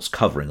articles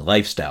covering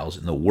lifestyles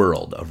in the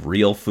world of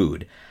real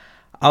food.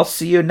 I'll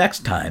see you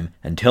next time.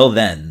 Until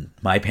then,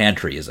 my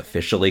pantry is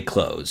officially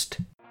closed.